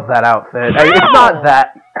 I love that outfit. It's not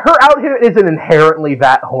that her outfit isn't inherently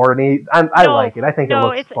that horny. I like it. I think it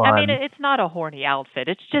looks fun. I mean, it's not a horny outfit.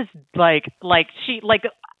 It's just she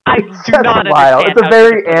I do not understand. It's a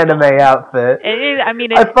very anime outfit.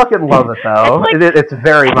 I fucking love it though. It's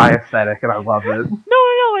very my aesthetic, and I love it.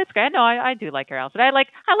 No, it's great. No, I do like her outfit. I like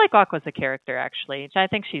Aqua as a character, actually. I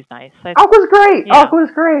think she's nice. Aqua's great. Yeah. Aqua's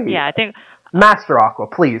great. Yeah, I think Master Aqua,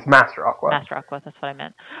 please, Master Aqua. Master Aqua. That's what I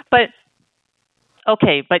meant. But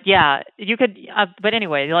Okay, but yeah, you could. But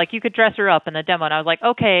anyway, like you could dress her up in the demo, and I was like,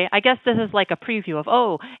 okay, I guess this is like a preview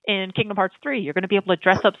of in Kingdom Hearts 3, you're going to be able to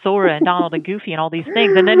dress up Sora and Donald and Goofy and all these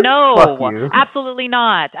things, and then Fuck no, you. absolutely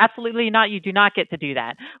not. You do not get to do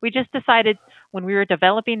that. We just decided when we were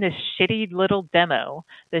developing this shitty little demo,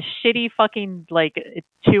 this shitty fucking like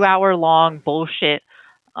 2 hour long bullshit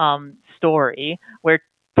story where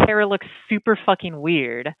Terra looks super fucking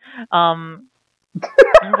weird.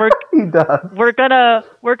 We're He does.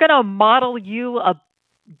 we're gonna model you a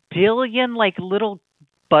billion like little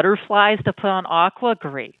butterflies to put on Aqua.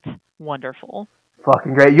 Great, wonderful.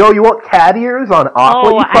 Fucking great. Yo, you want cat ears on Aqua,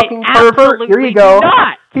 Oh, you fucking I pervert? absolutely Here you go. do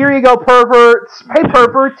not. Here you go, perverts. Hey,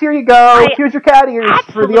 perverts, here you go. I Here's your cat ears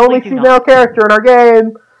for the absolutely only do female not. character in our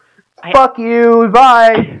game. I- Fuck you.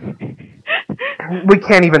 Bye. We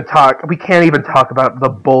can't even talk about the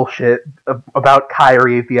bullshit about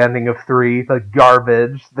Kairi at the ending of 3. The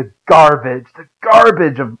garbage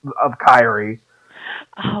of Kairi.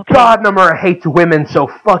 Okay. God, Nomura hates women so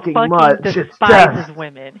fucking much. It's despises just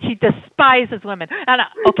women. He despises women. And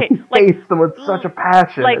okay, he like hates them with such a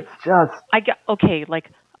passion. like, It's just I get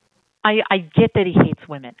that he hates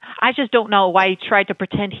women. I just don't know why he tried to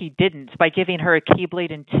pretend he didn't by giving her a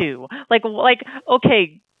Keyblade in 2.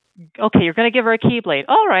 Okay, you're gonna give her a Keyblade.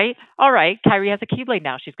 All right. Kairi has a Keyblade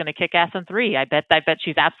now. She's gonna kick ass in 3. I bet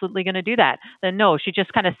she's absolutely gonna do that. Then no, she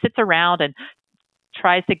just kind of sits around and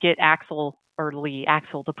tries to get Axel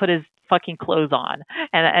to put his fucking clothes on,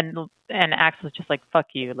 and Axel's just like, fuck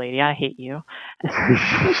you, lady, I hate you.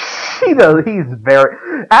 he does. He's very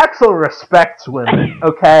Axel respects women.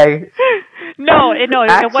 Okay. No, it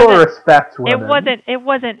Axel wasn't. respects women. It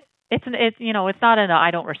wasn't. It's not in a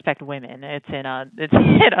I don't respect women. It's in a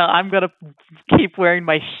I'm gonna keep wearing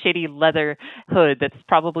my shitty leather hood that's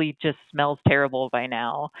probably just smells terrible by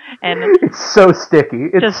now. And it's so sticky.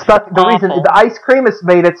 It's just stuck. The reason awful. the ice cream has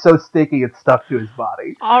made it so sticky, it's stuck to his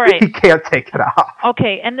body. All right. He can't take it off.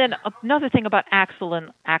 Okay, and then another thing about Axel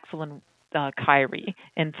and Kairi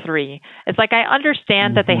in 3. It's like I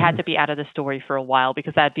understand that they had to be out of the story for a while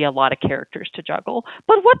because that'd be a lot of characters to juggle.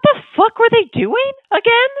 But what the fuck were they doing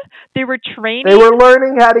again? They were training. They were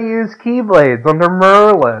learning how to use Keyblades under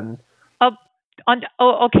Merlin.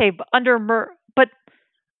 Under but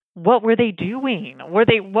what were they doing? Were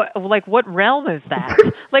they what realm is that?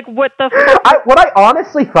 Like what the fuck? What I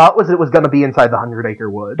honestly thought was it was going to be inside the 100 Acre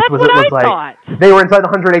Woods. That's what I thought. They were inside the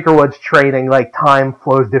 100 Acre Woods training, like time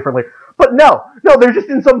flows differently. But no, they're just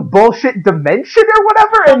in some bullshit dimension or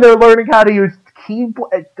whatever, and they're learning how to use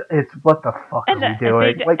Keyblade. It's what the fuck are we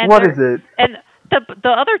doing? What is it? And the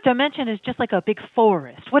other dimension is just like a big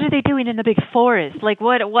forest. What are they doing in the big forest? Like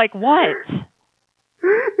what?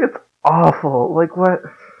 It's awful. Like what?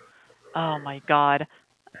 Oh my god!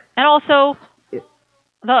 And also,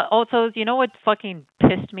 you know what fucking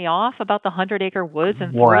pissed me off about the 100 Acre Woods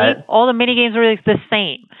and 3? What? All the minigames were the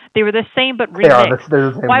same. They were the same but They are remixed.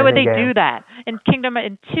 the same Why would they minigame. do that? In Kingdom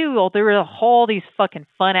in 2, there were all these fucking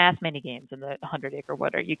fun ass minigames in the 100 Acre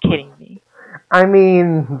Wood. Are you kidding me? I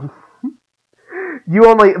mean,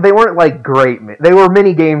 they weren't like great. They were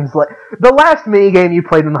mini games. Like the last mini game you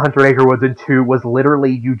played in the 100 Acre Woods in 2 was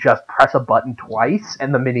literally you just press a button twice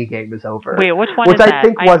and the mini game is over. Wait, which one which is I that?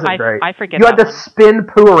 think wasn't great. I forget. You had to one. spin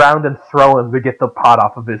Pooh around and throw him to get the pot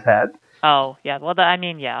off of his head. Oh yeah, well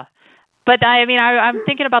yeah. But I'm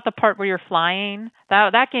thinking about the part where you're flying.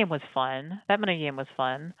 That game was fun. That mini game was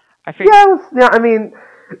fun. I figured.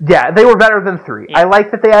 Yeah, they were better than 3. Yeah. I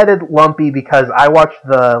like that they added Lumpy because I watched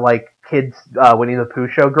the kids Winnie the Pooh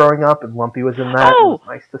show growing up, and Lumpy was in that. Oh! It was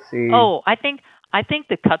nice to see. Oh, I think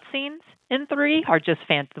the cutscenes in 3 are just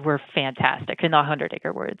were fantastic in the 100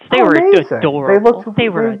 Acre Woods. They were amazing. adorable. They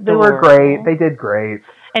were great. They did great.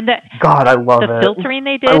 And God, I love the it. filtering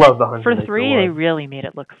they did I love the 100 for Acre 3. Woods. They really made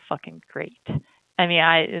it look fucking great. I mean,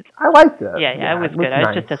 I liked it. Yeah, it was good. Nice. I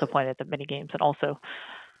was just disappointed at the mini games and also.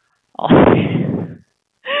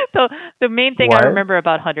 So the main thing I remember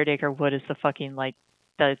about 100 Acre Wood is the fucking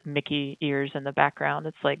the Mickey ears in the background.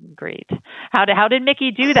 It's great. How did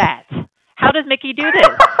Mickey do that? How does Mickey do this?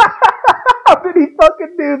 How did he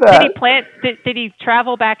fucking do that? Did he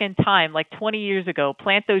travel back in time 20 years ago,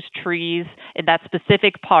 plant those trees in that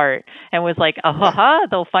specific part, and was like,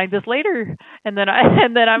 they'll find this later, and then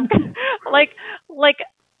I'm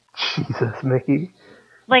Jesus, Mickey.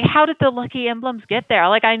 How did the lucky emblems get there?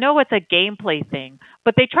 I know it's a gameplay thing,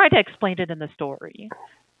 but they tried to explain it in the story.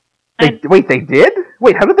 Wait, they did?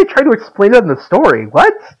 Wait, how did they try to explain it in the story?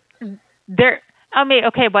 What? In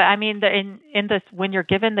this when you're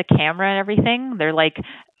given the camera and everything, they're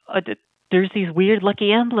there's these weird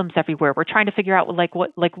lucky emblems everywhere. We're trying to figure out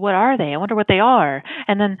what are they? I wonder what they are.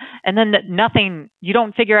 And then nothing. You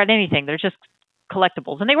don't figure out anything. They're just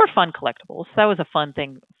collectibles, and they were fun collectibles. That was a fun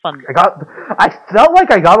thing. Fun. I felt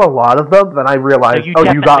like I got a lot of them, then I realized, you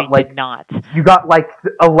did not. You got like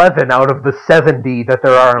 11 out of the 70 that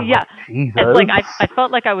there are. Yeah, like, Jesus. It's like I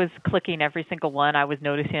felt like I was clicking every single one. I was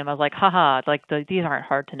noticing them. I was like, haha, like these aren't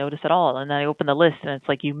hard to notice at all. And then I opened the list, and it's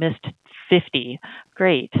like you missed 50.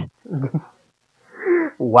 Great.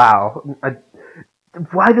 Wow.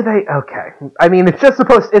 Why do they? Okay, I mean, it's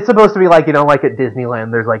supposed to be like, like at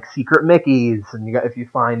Disneyland, there's like secret Mickeys, and if you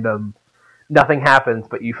find them, nothing happens,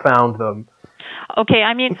 but you found them. Okay,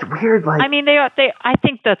 I mean, it's weird. Like, I mean, they. I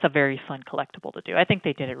think that's a very fun collectible to do. I think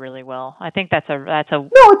they did it really well. I think that's a. No,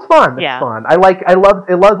 it's fun. Yeah. It's fun.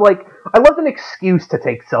 I love an excuse to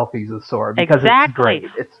take selfies with Sora because it's great.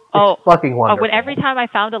 It's fucking wonderful. Every time I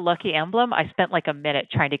found a lucky emblem, I spent like a minute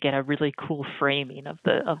trying to get a really cool framing of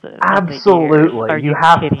the. Absolutely, Are you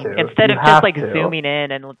have kidding? to. Instead of just like zooming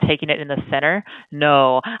in and taking it in the center.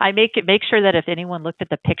 No, I make sure that if anyone looked at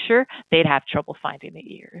the picture, they'd have trouble finding the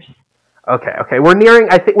ears. Okay. We're nearing.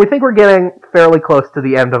 We think we're getting fairly close to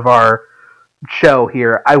the end of our show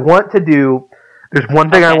here. I want to do. There's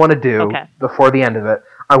one thing I want to do before the end of it.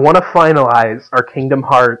 I want to finalize our Kingdom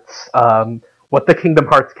Hearts. What the Kingdom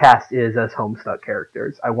Hearts cast is as Homestuck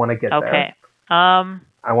characters. I want to get there. Okay.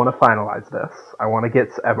 I want to finalize this. I want to get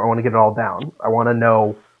it all down. I want to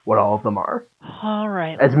know what all of them are. All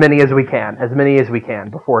right. As many as we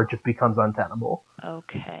can before it just becomes untenable.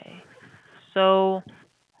 Okay. So.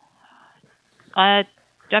 I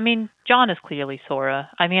mean, John is clearly Sora.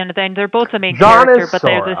 I mean, they're both the main character, but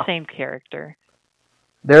they're the same character.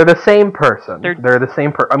 They're the same person. They're the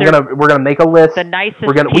same person. We're gonna make a list. The nicest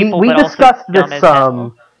people. We discussed this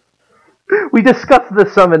some. We discussed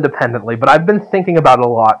this some independently, but I've been thinking about it a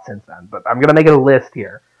lot since then. But I'm gonna make a list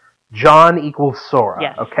here. John equals Sora.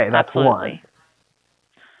 Yes, okay, that's absolutely.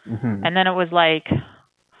 One. Mm-hmm. And then it was like, I'm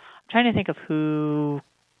trying to think of who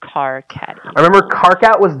Karkat. I remember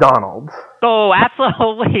Karkat was Donald. Oh,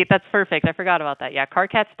 absolutely. That's perfect. I forgot about that. Yeah,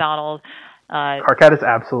 Karkat's Donald. Karkat is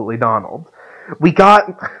absolutely Donald. We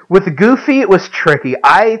got with Goofy. It was tricky.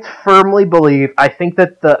 I firmly believe. I think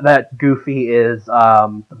that Goofy is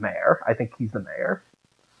the mayor. I think he's the mayor.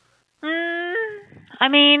 I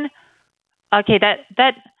mean, okay.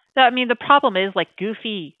 I mean, the problem is like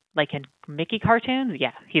Goofy. Like in Mickey cartoons,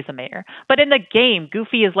 yeah, he's a mayor. But in the game,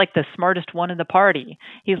 Goofy is like the smartest one in the party.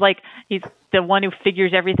 He's the one who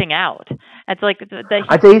figures everything out. It's like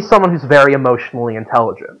I'd say he's someone who's very emotionally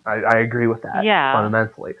intelligent. I agree with that. Yeah.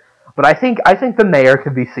 Fundamentally. But I think the mayor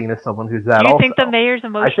could be seen as someone who's that. Do you also. think the mayor's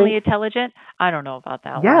emotionally intelligent? I don't know about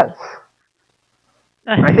that. Yes. One.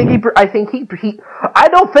 I think he. I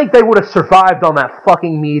don't think they would have survived on that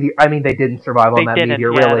fucking meteor. I mean, they didn't survive on that meteor,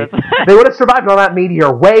 really. They would have survived on that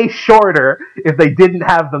meteor way shorter if they didn't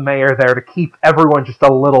have the mayor there to keep everyone just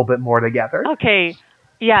a little bit more together. Okay,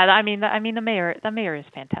 yeah. I mean, the mayor is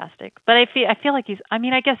fantastic, but I feel like he's. I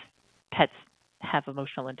mean, I guess pets have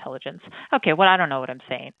emotional intelligence. Okay, well, I don't know what I'm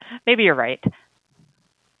saying. Maybe you're right.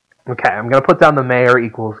 Okay, I'm going to put down the mayor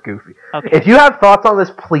equals Goofy. Okay. If you have thoughts on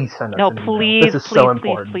this, please send us an email. Please, this is so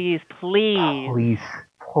important. Please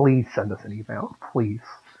send us an email. Please.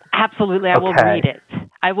 Absolutely, I will read it.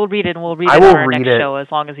 I will read it, and we'll read it on our next show,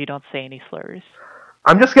 as long as you don't say any slurs.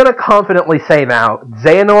 I'm just going to confidently say now,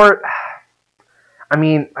 Xehanort, I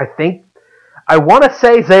mean, I want to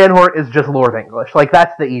say Xehanort is just Lord English. Like,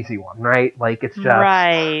 that's the easy one, right? Like, it's just...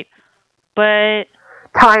 Right, but...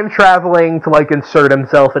 time traveling to like insert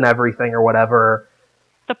himself in everything or whatever.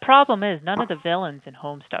 The problem is none of the villains in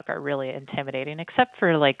Homestuck are really intimidating, except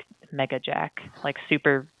for like Mega Jack, like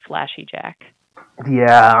Super Flashy Jack.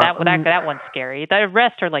 Yeah, that one's scary. The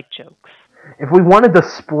rest are like jokes. If we wanted to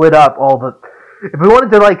split up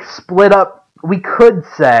we could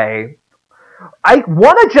say. I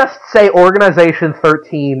want to just say Organization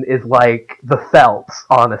 13 is like the Felts,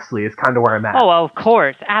 honestly, is kind of where I'm at. Oh, of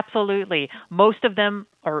course. Absolutely. Most of them,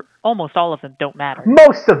 or almost all of them, don't matter.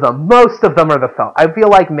 Most of them are the Felts. I feel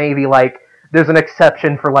like maybe like there's an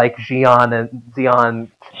exception for like Xion and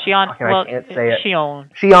Xion. I can't say it.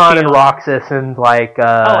 Xion and Roxas and like... oh,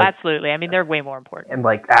 absolutely. I mean, they're way more important. And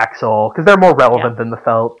like Axel, because they're more relevant than the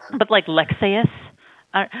Felts. But like Lexaeus...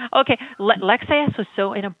 okay, Lexaeus was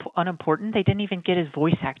so unimportant, they didn't even get his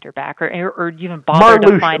voice actor back, or even bother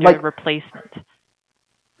to find a replacement.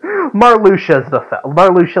 Marluxia's the Felt.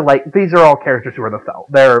 Marluxia, like, these are all characters who are the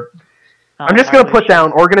Felt. I'm just going to put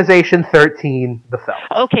down Organization 13, the Felt.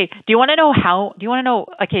 Okay, do you want to know how? Do you want to know?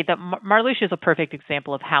 Okay, Marluxia is a perfect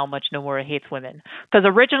example of how much Nomura hates women. Because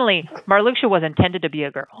originally, Marluxia was intended to be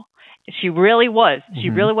a girl. She really was. She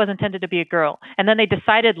really was intended to be a girl. And then they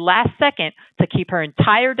decided last second to keep her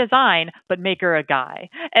entire design, but make her a guy.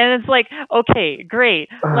 And it's like, okay, great.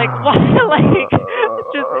 Like, what? Like,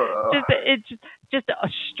 just a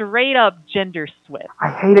straight up gender switch. I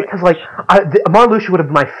hate it because, like, Marluxia would have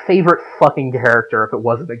been my favorite fucking character if it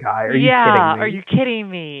wasn't a guy. Are you kidding me? Are you kidding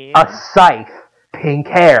me? A scythe, pink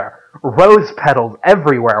hair, rose petals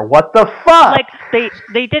everywhere. What the fuck? Like,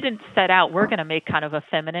 they didn't set out, we're going to make kind of a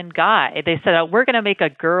feminine guy. They set out, we're going to make a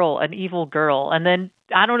girl, an evil girl. And then,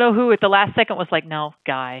 I don't know who at the last second was like, no,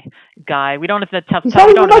 guy. We don't have the tough time. He's not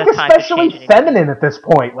even, like, especially feminine at this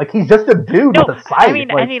point. Like, he's just a dude with a scythe.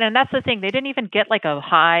 I mean, and that's the thing. They didn't even get, like, a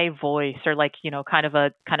high voice or, like, you know, kind of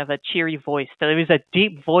a cheery voice. So it was a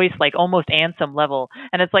deep voice, like, almost Ansem level.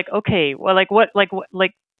 And it's like, okay, well, like, what, like,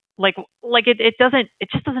 it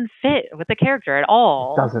just doesn't fit with the character at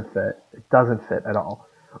all. It doesn't fit at all.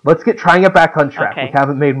 Let's try and get back on track. Okay. We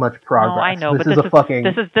haven't made much progress. No, I know, this is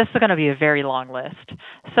going to be a very long list.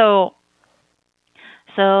 So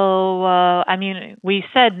I mean, we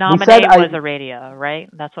said Naminé was Aradia, right?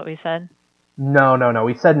 That's what we said. No.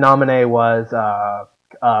 We said Naminé was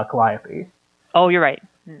Calliope. Oh, you're right.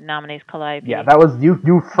 Naminé's Calliope. Yeah, that was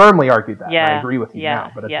you firmly argued that. Yeah, and I agree with you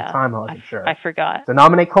now, but at the time I wasn't sure. I forgot. So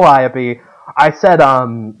Naminé Calliope. I said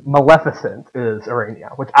Maleficent is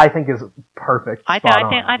Arania, which I think is perfect. I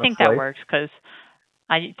think that works because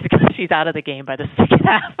she's out of the game by the second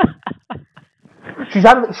half.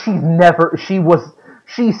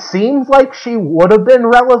 She seems like she would have been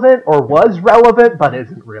relevant or was relevant, but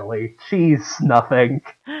isn't really. She's nothing.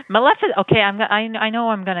 Maleficent. Okay, I know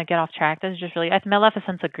I'm gonna get off track. This is just really.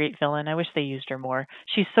 Maleficent's a great villain. I wish they used her more.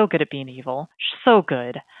 She's so good at being evil. She's so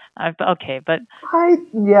good. Okay, but I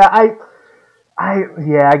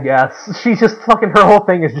guess. She's just fucking, her whole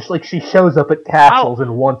thing is just like she shows up at castles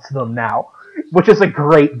and wants them now. Which is a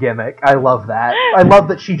great gimmick. I love that. I love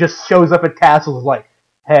that she just shows up at castles like,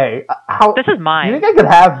 hey, this is mine. You think I could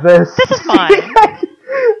have this? This is mine.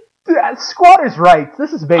 Squatter's rights.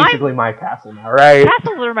 This is basically my castle now, right?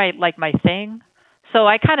 Castles are my thing, so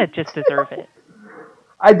I kind of just deserve it.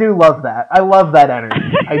 I do love that. I love that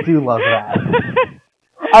energy. I do love that.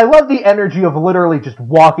 I love the energy of literally just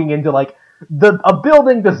walking into like a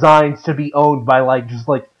building designed to be owned by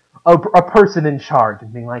a person in charge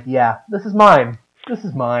and being like, yeah, this is mine. This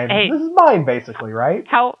is mine. Hey, this is mine, basically, right?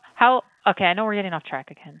 How? Okay, I know we're getting off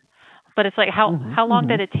track again, but it's like how long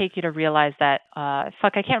did it take you to realize that? I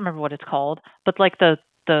can't remember what it's called, but like the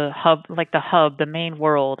hub, the main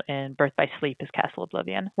world in Birth by Sleep is Castle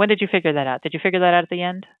Oblivion. When did you figure that out? Did you figure that out at the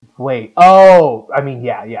end? Wait. Oh, I mean,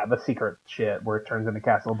 yeah, the secret shit where it turns into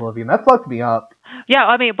Castle Oblivion. That fucked me up. Yeah,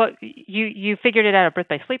 I mean, but you figured it out at Birth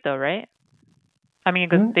by Sleep, though, right? I mean,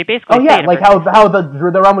 because they basically. Oh yeah, like how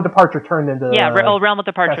the Realm of Departure turned into. Yeah, Realm of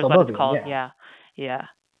Departure is what it's called. Yeah.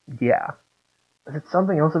 Is it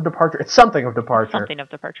something else of Departure? It's something of Departure. Something of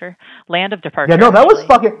Departure. Land of Departure. Yeah, no, that was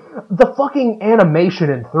the fucking animation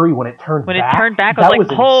in 3 when it turned back. When it turned back, I was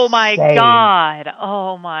like, oh my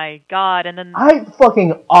god. And then I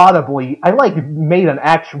fucking audibly, made an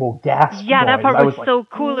actual gasp. Yeah, that part was so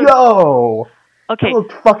cool. Yo! Okay. That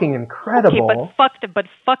looked fucking incredible. Okay, but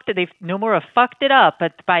fucked it. Nomura fucked it up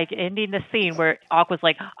by ending the scene where Aqua's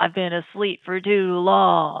like, I've been asleep for too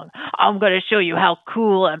long. I'm gonna show you how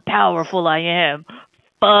cool and powerful I am.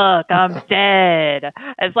 Fuck, I'm dead.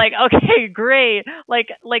 It's like, okay, great. Like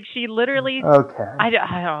she literally. Okay. I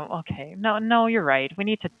don't. Okay. No, you're right. We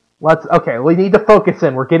need to. We need to focus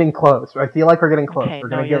in. We're getting close. I feel like we're getting close. Okay,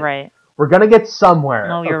 you're right. We're gonna get somewhere.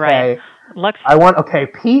 No, you're right.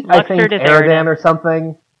 Pete, I think Eridan or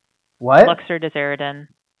something. What? Luxor does Eridan.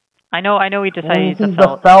 I know we decided he's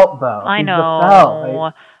the Felt, though. I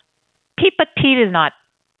know. Pete is not.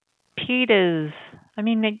 Pete is. I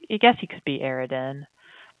mean, I guess he could be Eridan,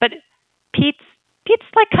 but Pete's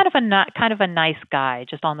like kind of a nice guy,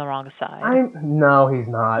 just on the wrong side. No, he's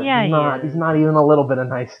not. Yeah, he's not even a little bit a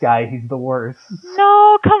nice guy. He's the worst.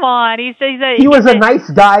 No, come on. He was a nice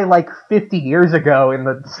guy like 50 years ago in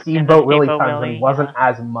the Steamboat Willie times when he wasn't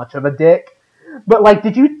as much of a dick. But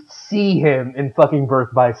did you see him in fucking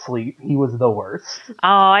Birth by Sleep? He was the worst. Oh,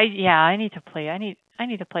 I need to play. I need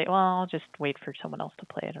to play. Well, I'll just wait for someone else to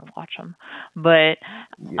play it and watch them. But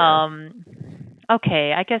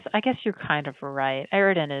okay, I guess you're kind of right.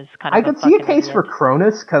 Eridan is kind of. I could see a case for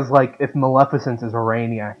Cronus because if Maleficent is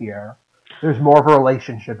Arania here, there's more of a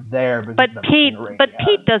relationship there. But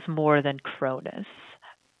Pete does more than Cronus.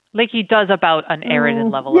 Like he does about an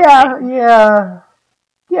Eridan level of Yeah, thing.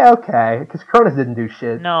 yeah, okay. Because Cronus didn't do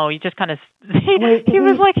shit. No, he just kind of he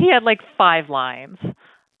was like he had like 5 lines.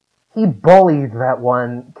 He bullied that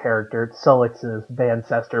one character, Solix's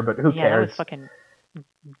ancestor, but who Yeah, cares? that was fucking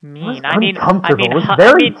mean. It was I mean, uncomfortable. It was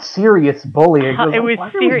very serious bullying. It was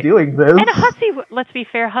why serious. are we doing this? And Hussey, let's be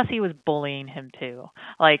fair, Hussey was bullying him too.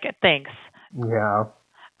 Like, thanks. Yeah.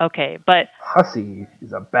 Okay, but Hussey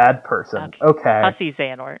is a bad person. Okay. Hussey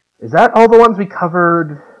Xehanort. Is that all the ones we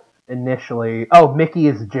covered initially? Oh, Mickey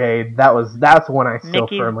is Jade. That's one I still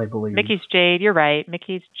firmly believe. Mickey's Jade. You're right.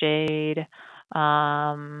 Mickey's Jade.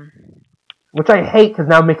 Which I hate because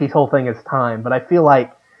now Mickey's whole thing is time, but I feel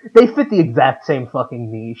like they fit the exact same fucking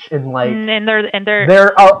niche, and like,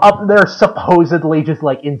 they're supposedly just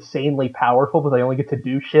like insanely powerful, but they only get to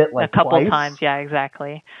do shit like a couple twice. times. Yeah,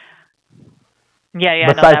 exactly.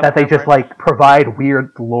 Yeah. Besides that they just like provide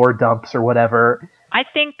weird lore dumps or whatever. I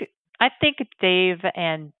think Dave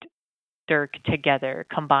and Dirk together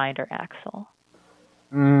combined are Axel.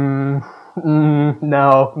 No,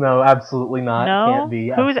 absolutely not. No? Can't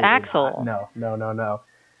be. Who's Axel? Not. No.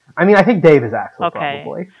 I mean, I think Dave is Axel,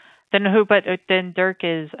 probably. Then who? But then Dirk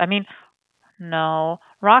is. I mean, no.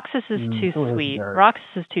 Roxas is too sweet.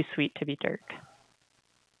 Roxas is too sweet to be Dirk.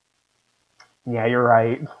 Yeah, you're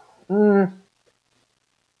right.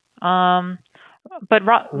 But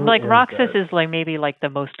Roxas is like maybe like the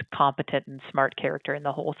most competent and smart character in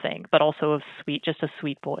the whole thing, but also just a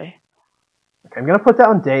sweet boy. Okay, I'm gonna put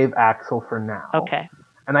down Dave Axel for now. Okay.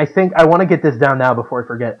 And I think I want to get this down now before I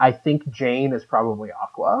forget. I think Jane is probably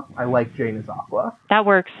Aqua. I like Jane as Aqua. That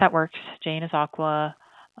works. Jane is Aqua.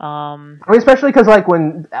 I mean, especially because like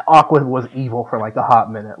when Aqua was evil for like a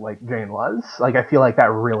hot minute, like Jane was. Like I feel like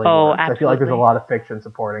that really works. Absolutely. I feel like there's a lot of fiction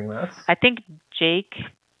supporting this. I think Jake,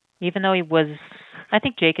 even though I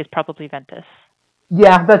think Jake is probably Ventus.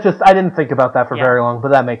 Yeah, I didn't think about that for very long,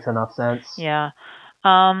 but that makes enough sense. Yeah.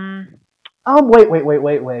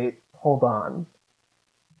 Wait. Hold on.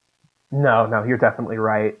 No, you're definitely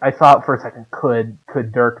right. I thought for a second, could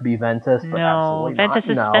Dirk be Ventus? But absolutely Ventus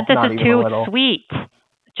not. Ventus is too sweet.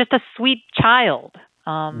 Just a sweet child.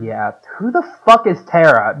 Yeah. Who the fuck is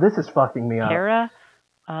Terra? This is fucking me up. Terra?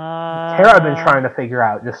 Terra I've been trying to figure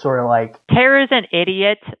out, just sort of like... Terra's an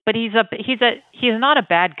idiot, but he's not a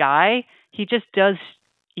bad guy. He just does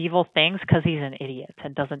evil things because he's an idiot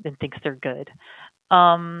and thinks they're good.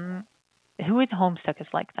 Who in Homestuck is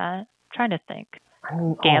like that? I'm trying to think. I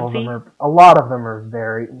mean, Gamzee? a lot of them are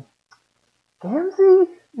very... Gamzee?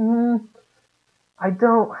 I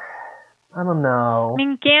don't know. I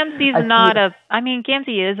mean,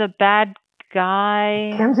 Gamzee is a bad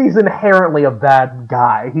guy. Gamzee's inherently a bad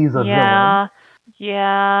guy. He's a villain.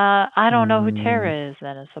 Yeah. I don't know who Terra is,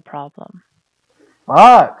 then, is the problem.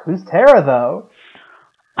 Fuck. Who's Terra, though?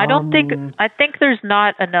 I think there's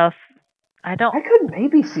not enough... I could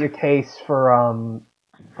maybe see a case for,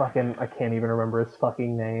 fucking... I can't even remember his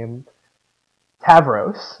fucking name.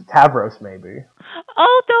 Tavros, maybe.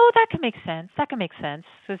 Oh, no, that can make sense.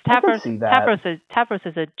 Because Tavros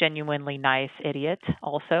is a genuinely nice idiot,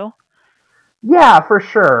 also. Yeah, for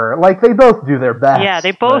sure. Like, they both do their best. Yeah,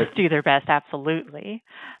 they both do their best, absolutely.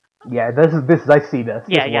 Yeah, this is I see this.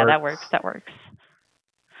 Yeah, that works.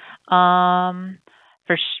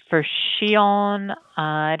 For Shion,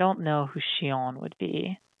 I don't know who Shion would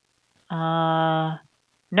be. No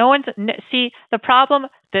one's see the problem.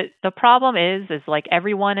 The problem is like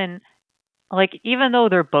everyone in, like, even though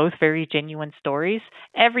they're both very genuine stories,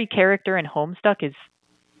 every character in Homestuck is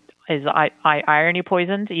irony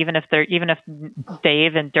poisoned. Even if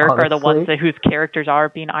Dave and Dirk are the ones whose characters are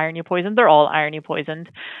being irony poisoned, they're all irony poisoned.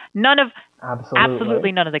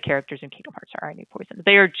 Absolutely none of the characters in Kingdom Hearts are irony poisoned.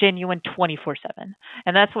 They are genuine 24/7,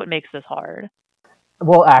 and that's what makes this hard.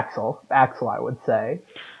 Well, Axel, I would say.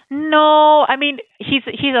 No, I mean he's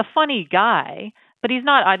a funny guy, but he's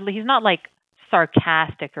not like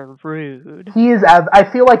sarcastic or rude. He is. I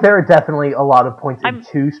feel like there are definitely a lot of points in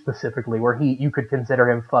 2 specifically where you could consider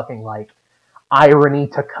him fucking like irony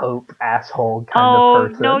to cope asshole kind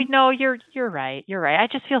of person. No, you're right. I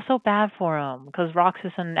just feel so bad for him because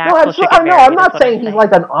Roxas and Axel should get married. I'm not saying he's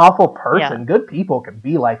like an awful person. Yeah. Good people can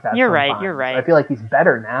be like that. You're sometimes. right. I feel like he's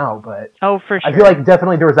better now, but for sure. I feel like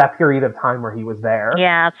definitely there was that period of time where he was there.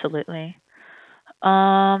 Yeah, absolutely.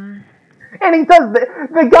 And he does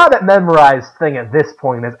the guy that memorized thing at this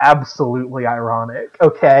point is absolutely ironic.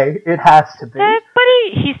 Okay, it has to be. But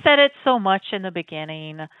he said it so much in the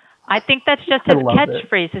beginning. I think that's just his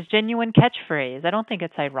catchphrase, his genuine catchphrase. I don't think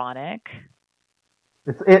it's ironic.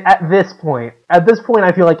 At this point,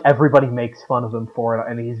 I feel like everybody makes fun of him for it,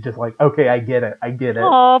 and he's just like, okay, I get it.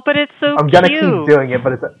 Oh, but it's so I'm cute. gonna keep doing it,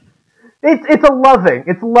 but it's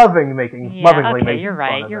lovingly making okay, you're fun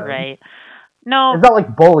right. of You're him. right. No, It's not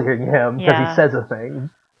like bullying him because Yeah. he says a thing.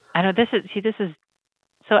 I know this is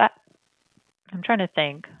so. I'm trying to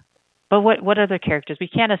think. But what other characters? We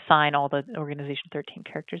can't assign all the Organization 13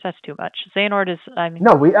 characters. That's too much. Xehanort is, I mean,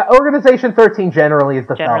 No, Organization 13 generally is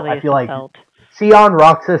the generally Felt. I is feel the like Felt. Sion,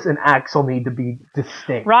 Roxas, and Axel need to be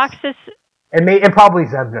distinct. Roxas, and probably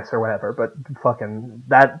Xemnas or whatever, but fucking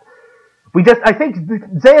that. I think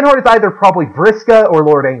Xehanort is either probably Vriska or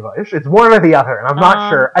Lord English. It's one or the other, and I'm not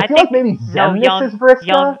sure. I feel like maybe Xemnas is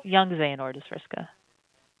Vriska. Young Xehanort is Vriska.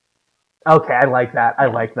 Okay, I like that. I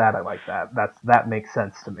like that. That makes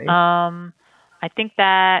sense to me. I think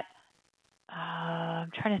that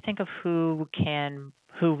I'm trying to think of who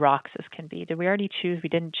Roxas can be. Did we already choose? We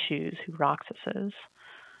didn't choose who Roxas is.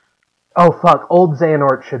 Oh fuck! Old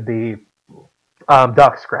Xehanort should be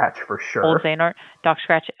Doc Scratch for sure. Old Xehanort, Doc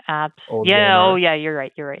Scratch, abs. Xehanort. Oh yeah, you're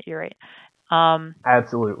right.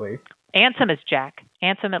 Absolutely. Ansem is Jack.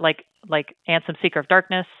 Ansem at like Ansem Seeker of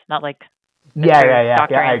Darkness, not like Yeah.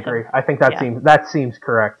 Dr. I Ansem. agree. I think that seems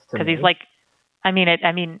correct to me. Because he's like,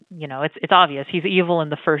 you know, it's obvious he's evil in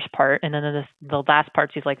the first part, and then in the last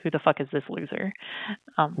parts he's like, who the fuck is this loser?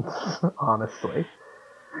 Honestly.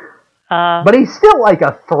 But he's still like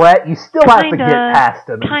a threat. You still have to get past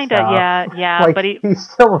him. Yeah. Like, but he's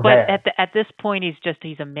still there. But at this point,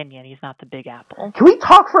 he's a minion. He's not the Big Apple. Can we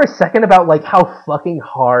talk for a second about like how fucking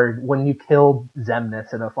hard when you killed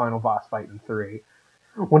Xemnas in a final boss fight in 3,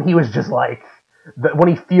 when he was just like, when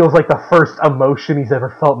he feels like the first emotion he's ever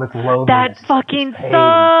felt in its loneliness. That fucking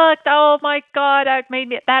sucked. Oh my god,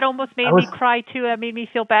 that almost made me cry too. That made me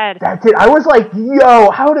feel bad. That did. I was like, yo,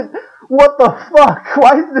 what the fuck?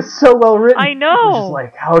 Why is this so well written? I know. Just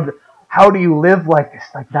like, how do you live like this?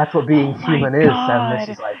 Like, that's what being human is. God.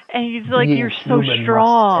 Is like, and he's like, you're so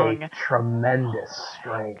strong. Must take tremendous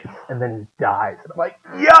strength, and then he dies. And I'm like,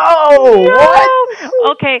 yo, what?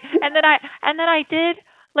 Okay, and then I did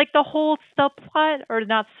like the whole subplot, or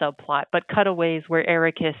not subplot, but cutaways where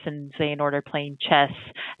Ericus and Xehanort are playing chess.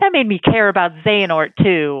 That made me care about Xehanort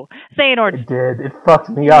too. It did. It fucked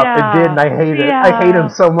me up. It did, and I hate it. I hate him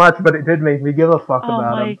so much, but it did make me give a fuck about him.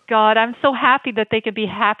 Oh my god, I'm so happy that they could be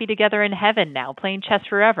happy together in heaven now, playing chess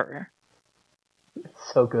forever.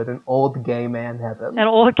 It's so good. An old gay man heaven. An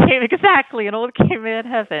old gay man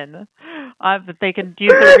heaven. But they can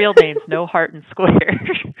use their real names, No Heart and Square.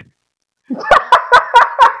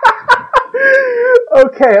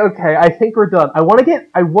 Okay. I think we're done. I want to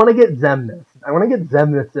get Xemnas.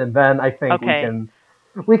 And then I think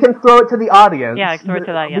we can throw it to the audience. Yeah, throw it to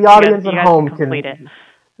the audience. The audience at home can complete it.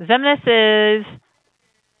 Xemnas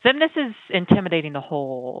is intimidating the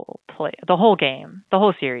whole game, the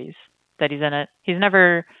whole series that he's in it. He's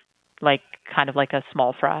never like kind of like a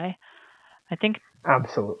small fry. I think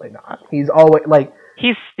absolutely not. He's always like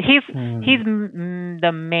he's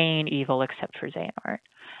the main evil except for Xehanort.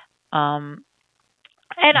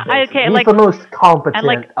 He's the most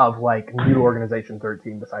competent of like new Organization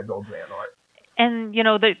 13 besides old Xehanort. And you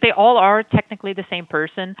know they all are technically the same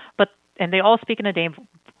person, and they all speak in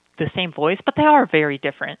the same voice, but they are very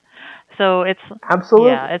different. So it's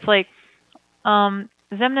absolutely it's like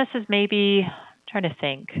Xemnas is maybe I'm trying to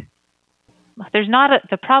think.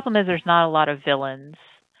 The problem is there's not a lot of villains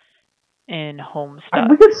in Homestuck.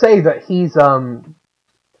 We could say that he's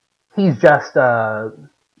just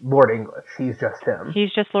Lord English. He's just him.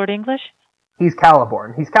 He's just Lord English? He's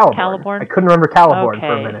Caliborn. Caliborn? I couldn't remember Caliborn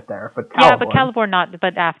for a minute there, but Caliborn. Yeah, but Caliborn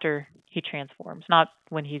but after he transforms, not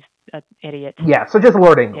when he's an idiot. Yeah, so just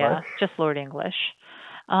Lord English. Yeah, just Lord English.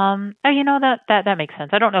 You know, that makes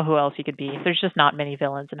sense. I don't know who else he could be. There's just not many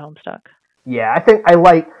villains in Homestuck. Yeah, I think I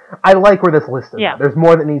like where this list is. Yeah. There's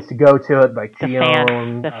more that needs to go to it, like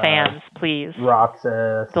Gion, the fans, please.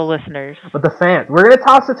 Roxas. The listeners. But the fans. We're going to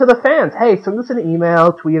toss it to the fans. Hey, send us an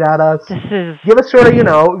email, tweet at us. Give us sort of,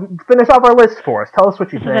 finish off our list for us. Tell us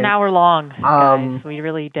what you think. This is an hour long, guys. We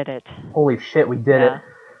really did it. Holy shit, we did it.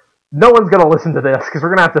 No one's going to listen to this, because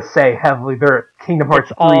we're going to have to say heavily there are Kingdom Hearts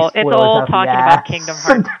 3 spoilers. It's all talking about Kingdom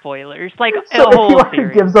Hearts spoilers. Like, so the whole anyone series.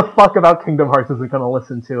 who gives a fuck about Kingdom Hearts isn't going to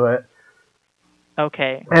listen to it.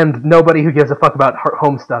 Okay. And nobody who gives a fuck about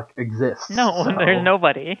Homestuck exists. No, so. There's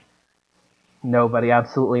nobody. Nobody,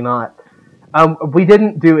 absolutely not. We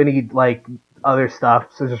didn't do any, other stuff,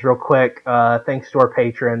 so just real quick, thanks to our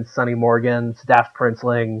patrons, Sonny Morgan, Daft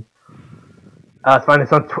Princeling. Find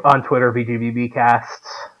us on Twitter, VGBBcast.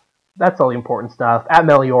 That's all the important stuff. At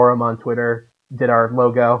Meliorum on Twitter, did our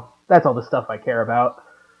logo. That's all the stuff I care about.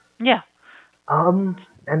 Yeah.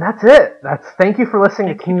 And that's it. Thank you for listening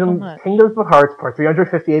Thank to you so much. Kingdoms but Hearts, part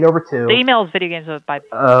 358 over 2. The email is videogames but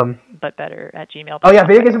better at gmail.com. Oh yeah,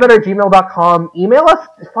 videogamesbetter@gmail.com. Email us,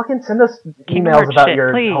 fucking send us Kingdom emails Hearts about shit,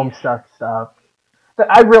 your please. Homestuck stuff.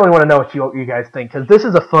 I really want to know what you guys think, because this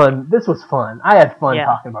was fun. I had fun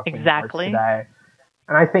talking about Kingdom Hearts today.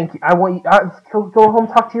 And I think I want you go home,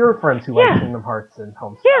 talk to your friends who like Kingdom Hearts and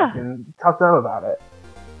Homestuck, and talk to them about it.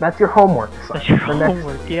 That's your homework. That's your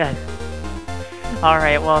homework, yes. All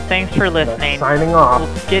right, well, thanks for listening. Signing off.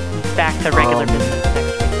 We'll get back to regular business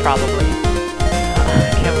next week, probably.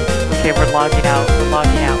 Okay, we're logging out.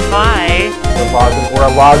 Bye.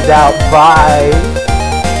 We're logged out. Bye.